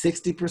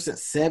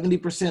 60%,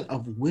 70%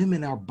 of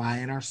women are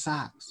buying our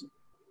socks.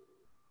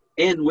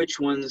 And which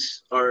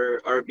ones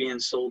are being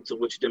sold to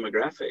which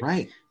demographic.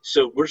 Right.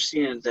 So we're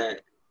seeing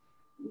that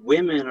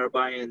women are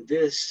buying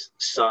this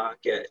sock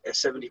at a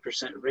 70%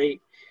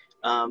 rate,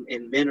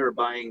 and men are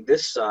buying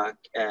this sock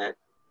at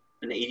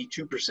an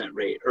 82%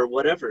 rate or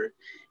whatever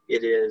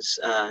it is.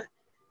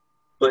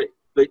 But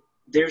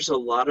there's a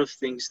lot of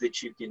things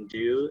that you can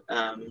do.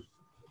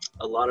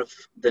 A lot of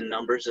the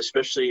numbers,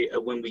 especially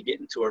when we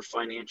get into our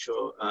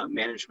financial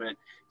management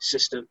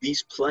system,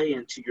 these play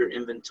into your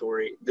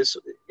inventory this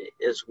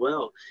as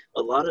well.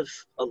 A lot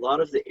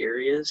of the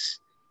areas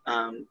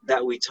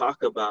that we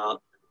talk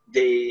about,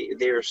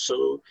 they are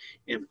so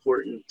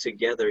important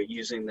together,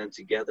 using them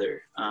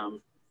together.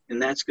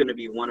 And that's going to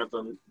be one of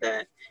them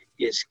that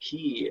is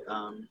key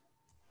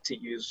to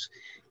use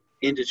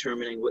in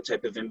determining what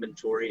type of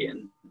inventory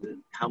and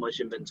how much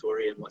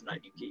inventory and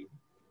whatnot you keep.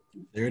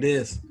 There it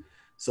is.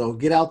 So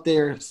get out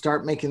there,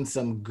 start making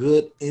some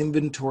good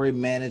inventory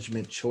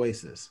management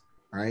choices,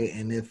 right?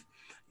 And if,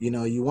 you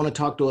know, you want to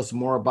talk to us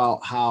more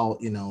about how,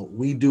 you know,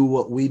 we do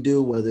what we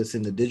do, whether it's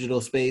in the digital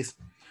space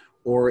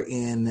or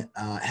in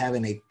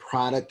having a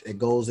product that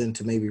goes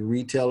into maybe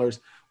retailers,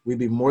 we'd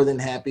be more than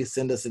happy.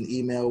 Send us an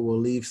email. We'll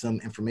leave some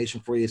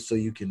information for you so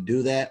you can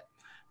do that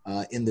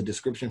in the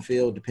description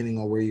field, depending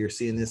on where you're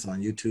seeing this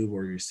on YouTube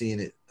or you're seeing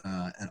it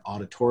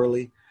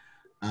auditorily.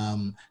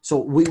 So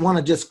we want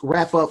to just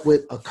wrap up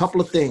with a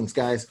couple of things,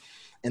 guys.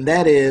 And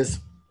that is,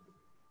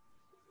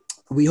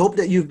 we hope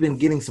that you've been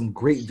getting some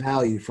great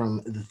value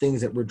from the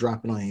things that we're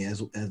dropping on you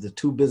as the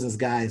Two Business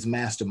Guys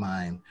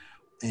Mastermind,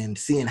 and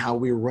seeing how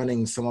we're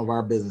running some of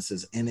our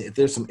businesses. And if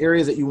there's some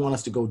areas that you want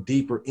us to go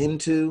deeper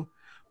into,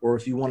 or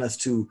if you want us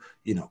to,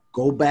 you know,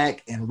 go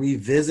back and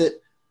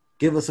revisit,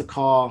 give us a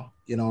call,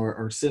 you know,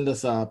 or send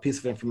us a piece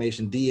of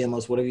information, DM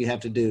us, whatever you have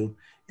to do,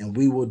 and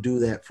we will do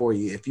that for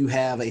you. If you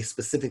have a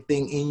specific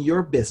thing in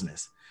your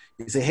business,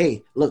 you say,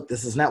 hey, look,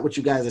 this is not what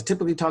you guys have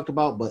typically talked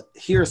about, but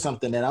here's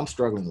something that I'm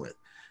struggling with.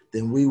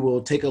 Then we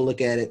will take a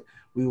look at it.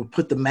 We will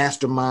put the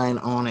mastermind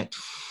on it,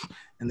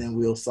 and then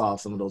we'll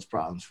solve some of those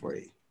problems for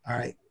you. All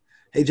right.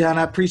 Hey, John,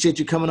 I appreciate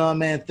you coming on,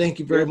 man. Thank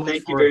you very much.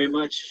 Thank you very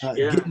much.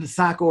 Getting the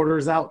sock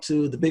orders out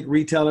to the big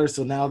retailers,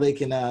 so now they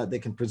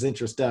can present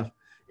your stuff.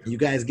 You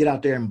guys get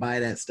out there and buy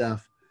that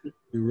stuff.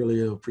 We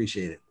really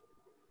appreciate it.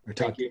 We'll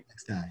talk to you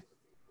next time.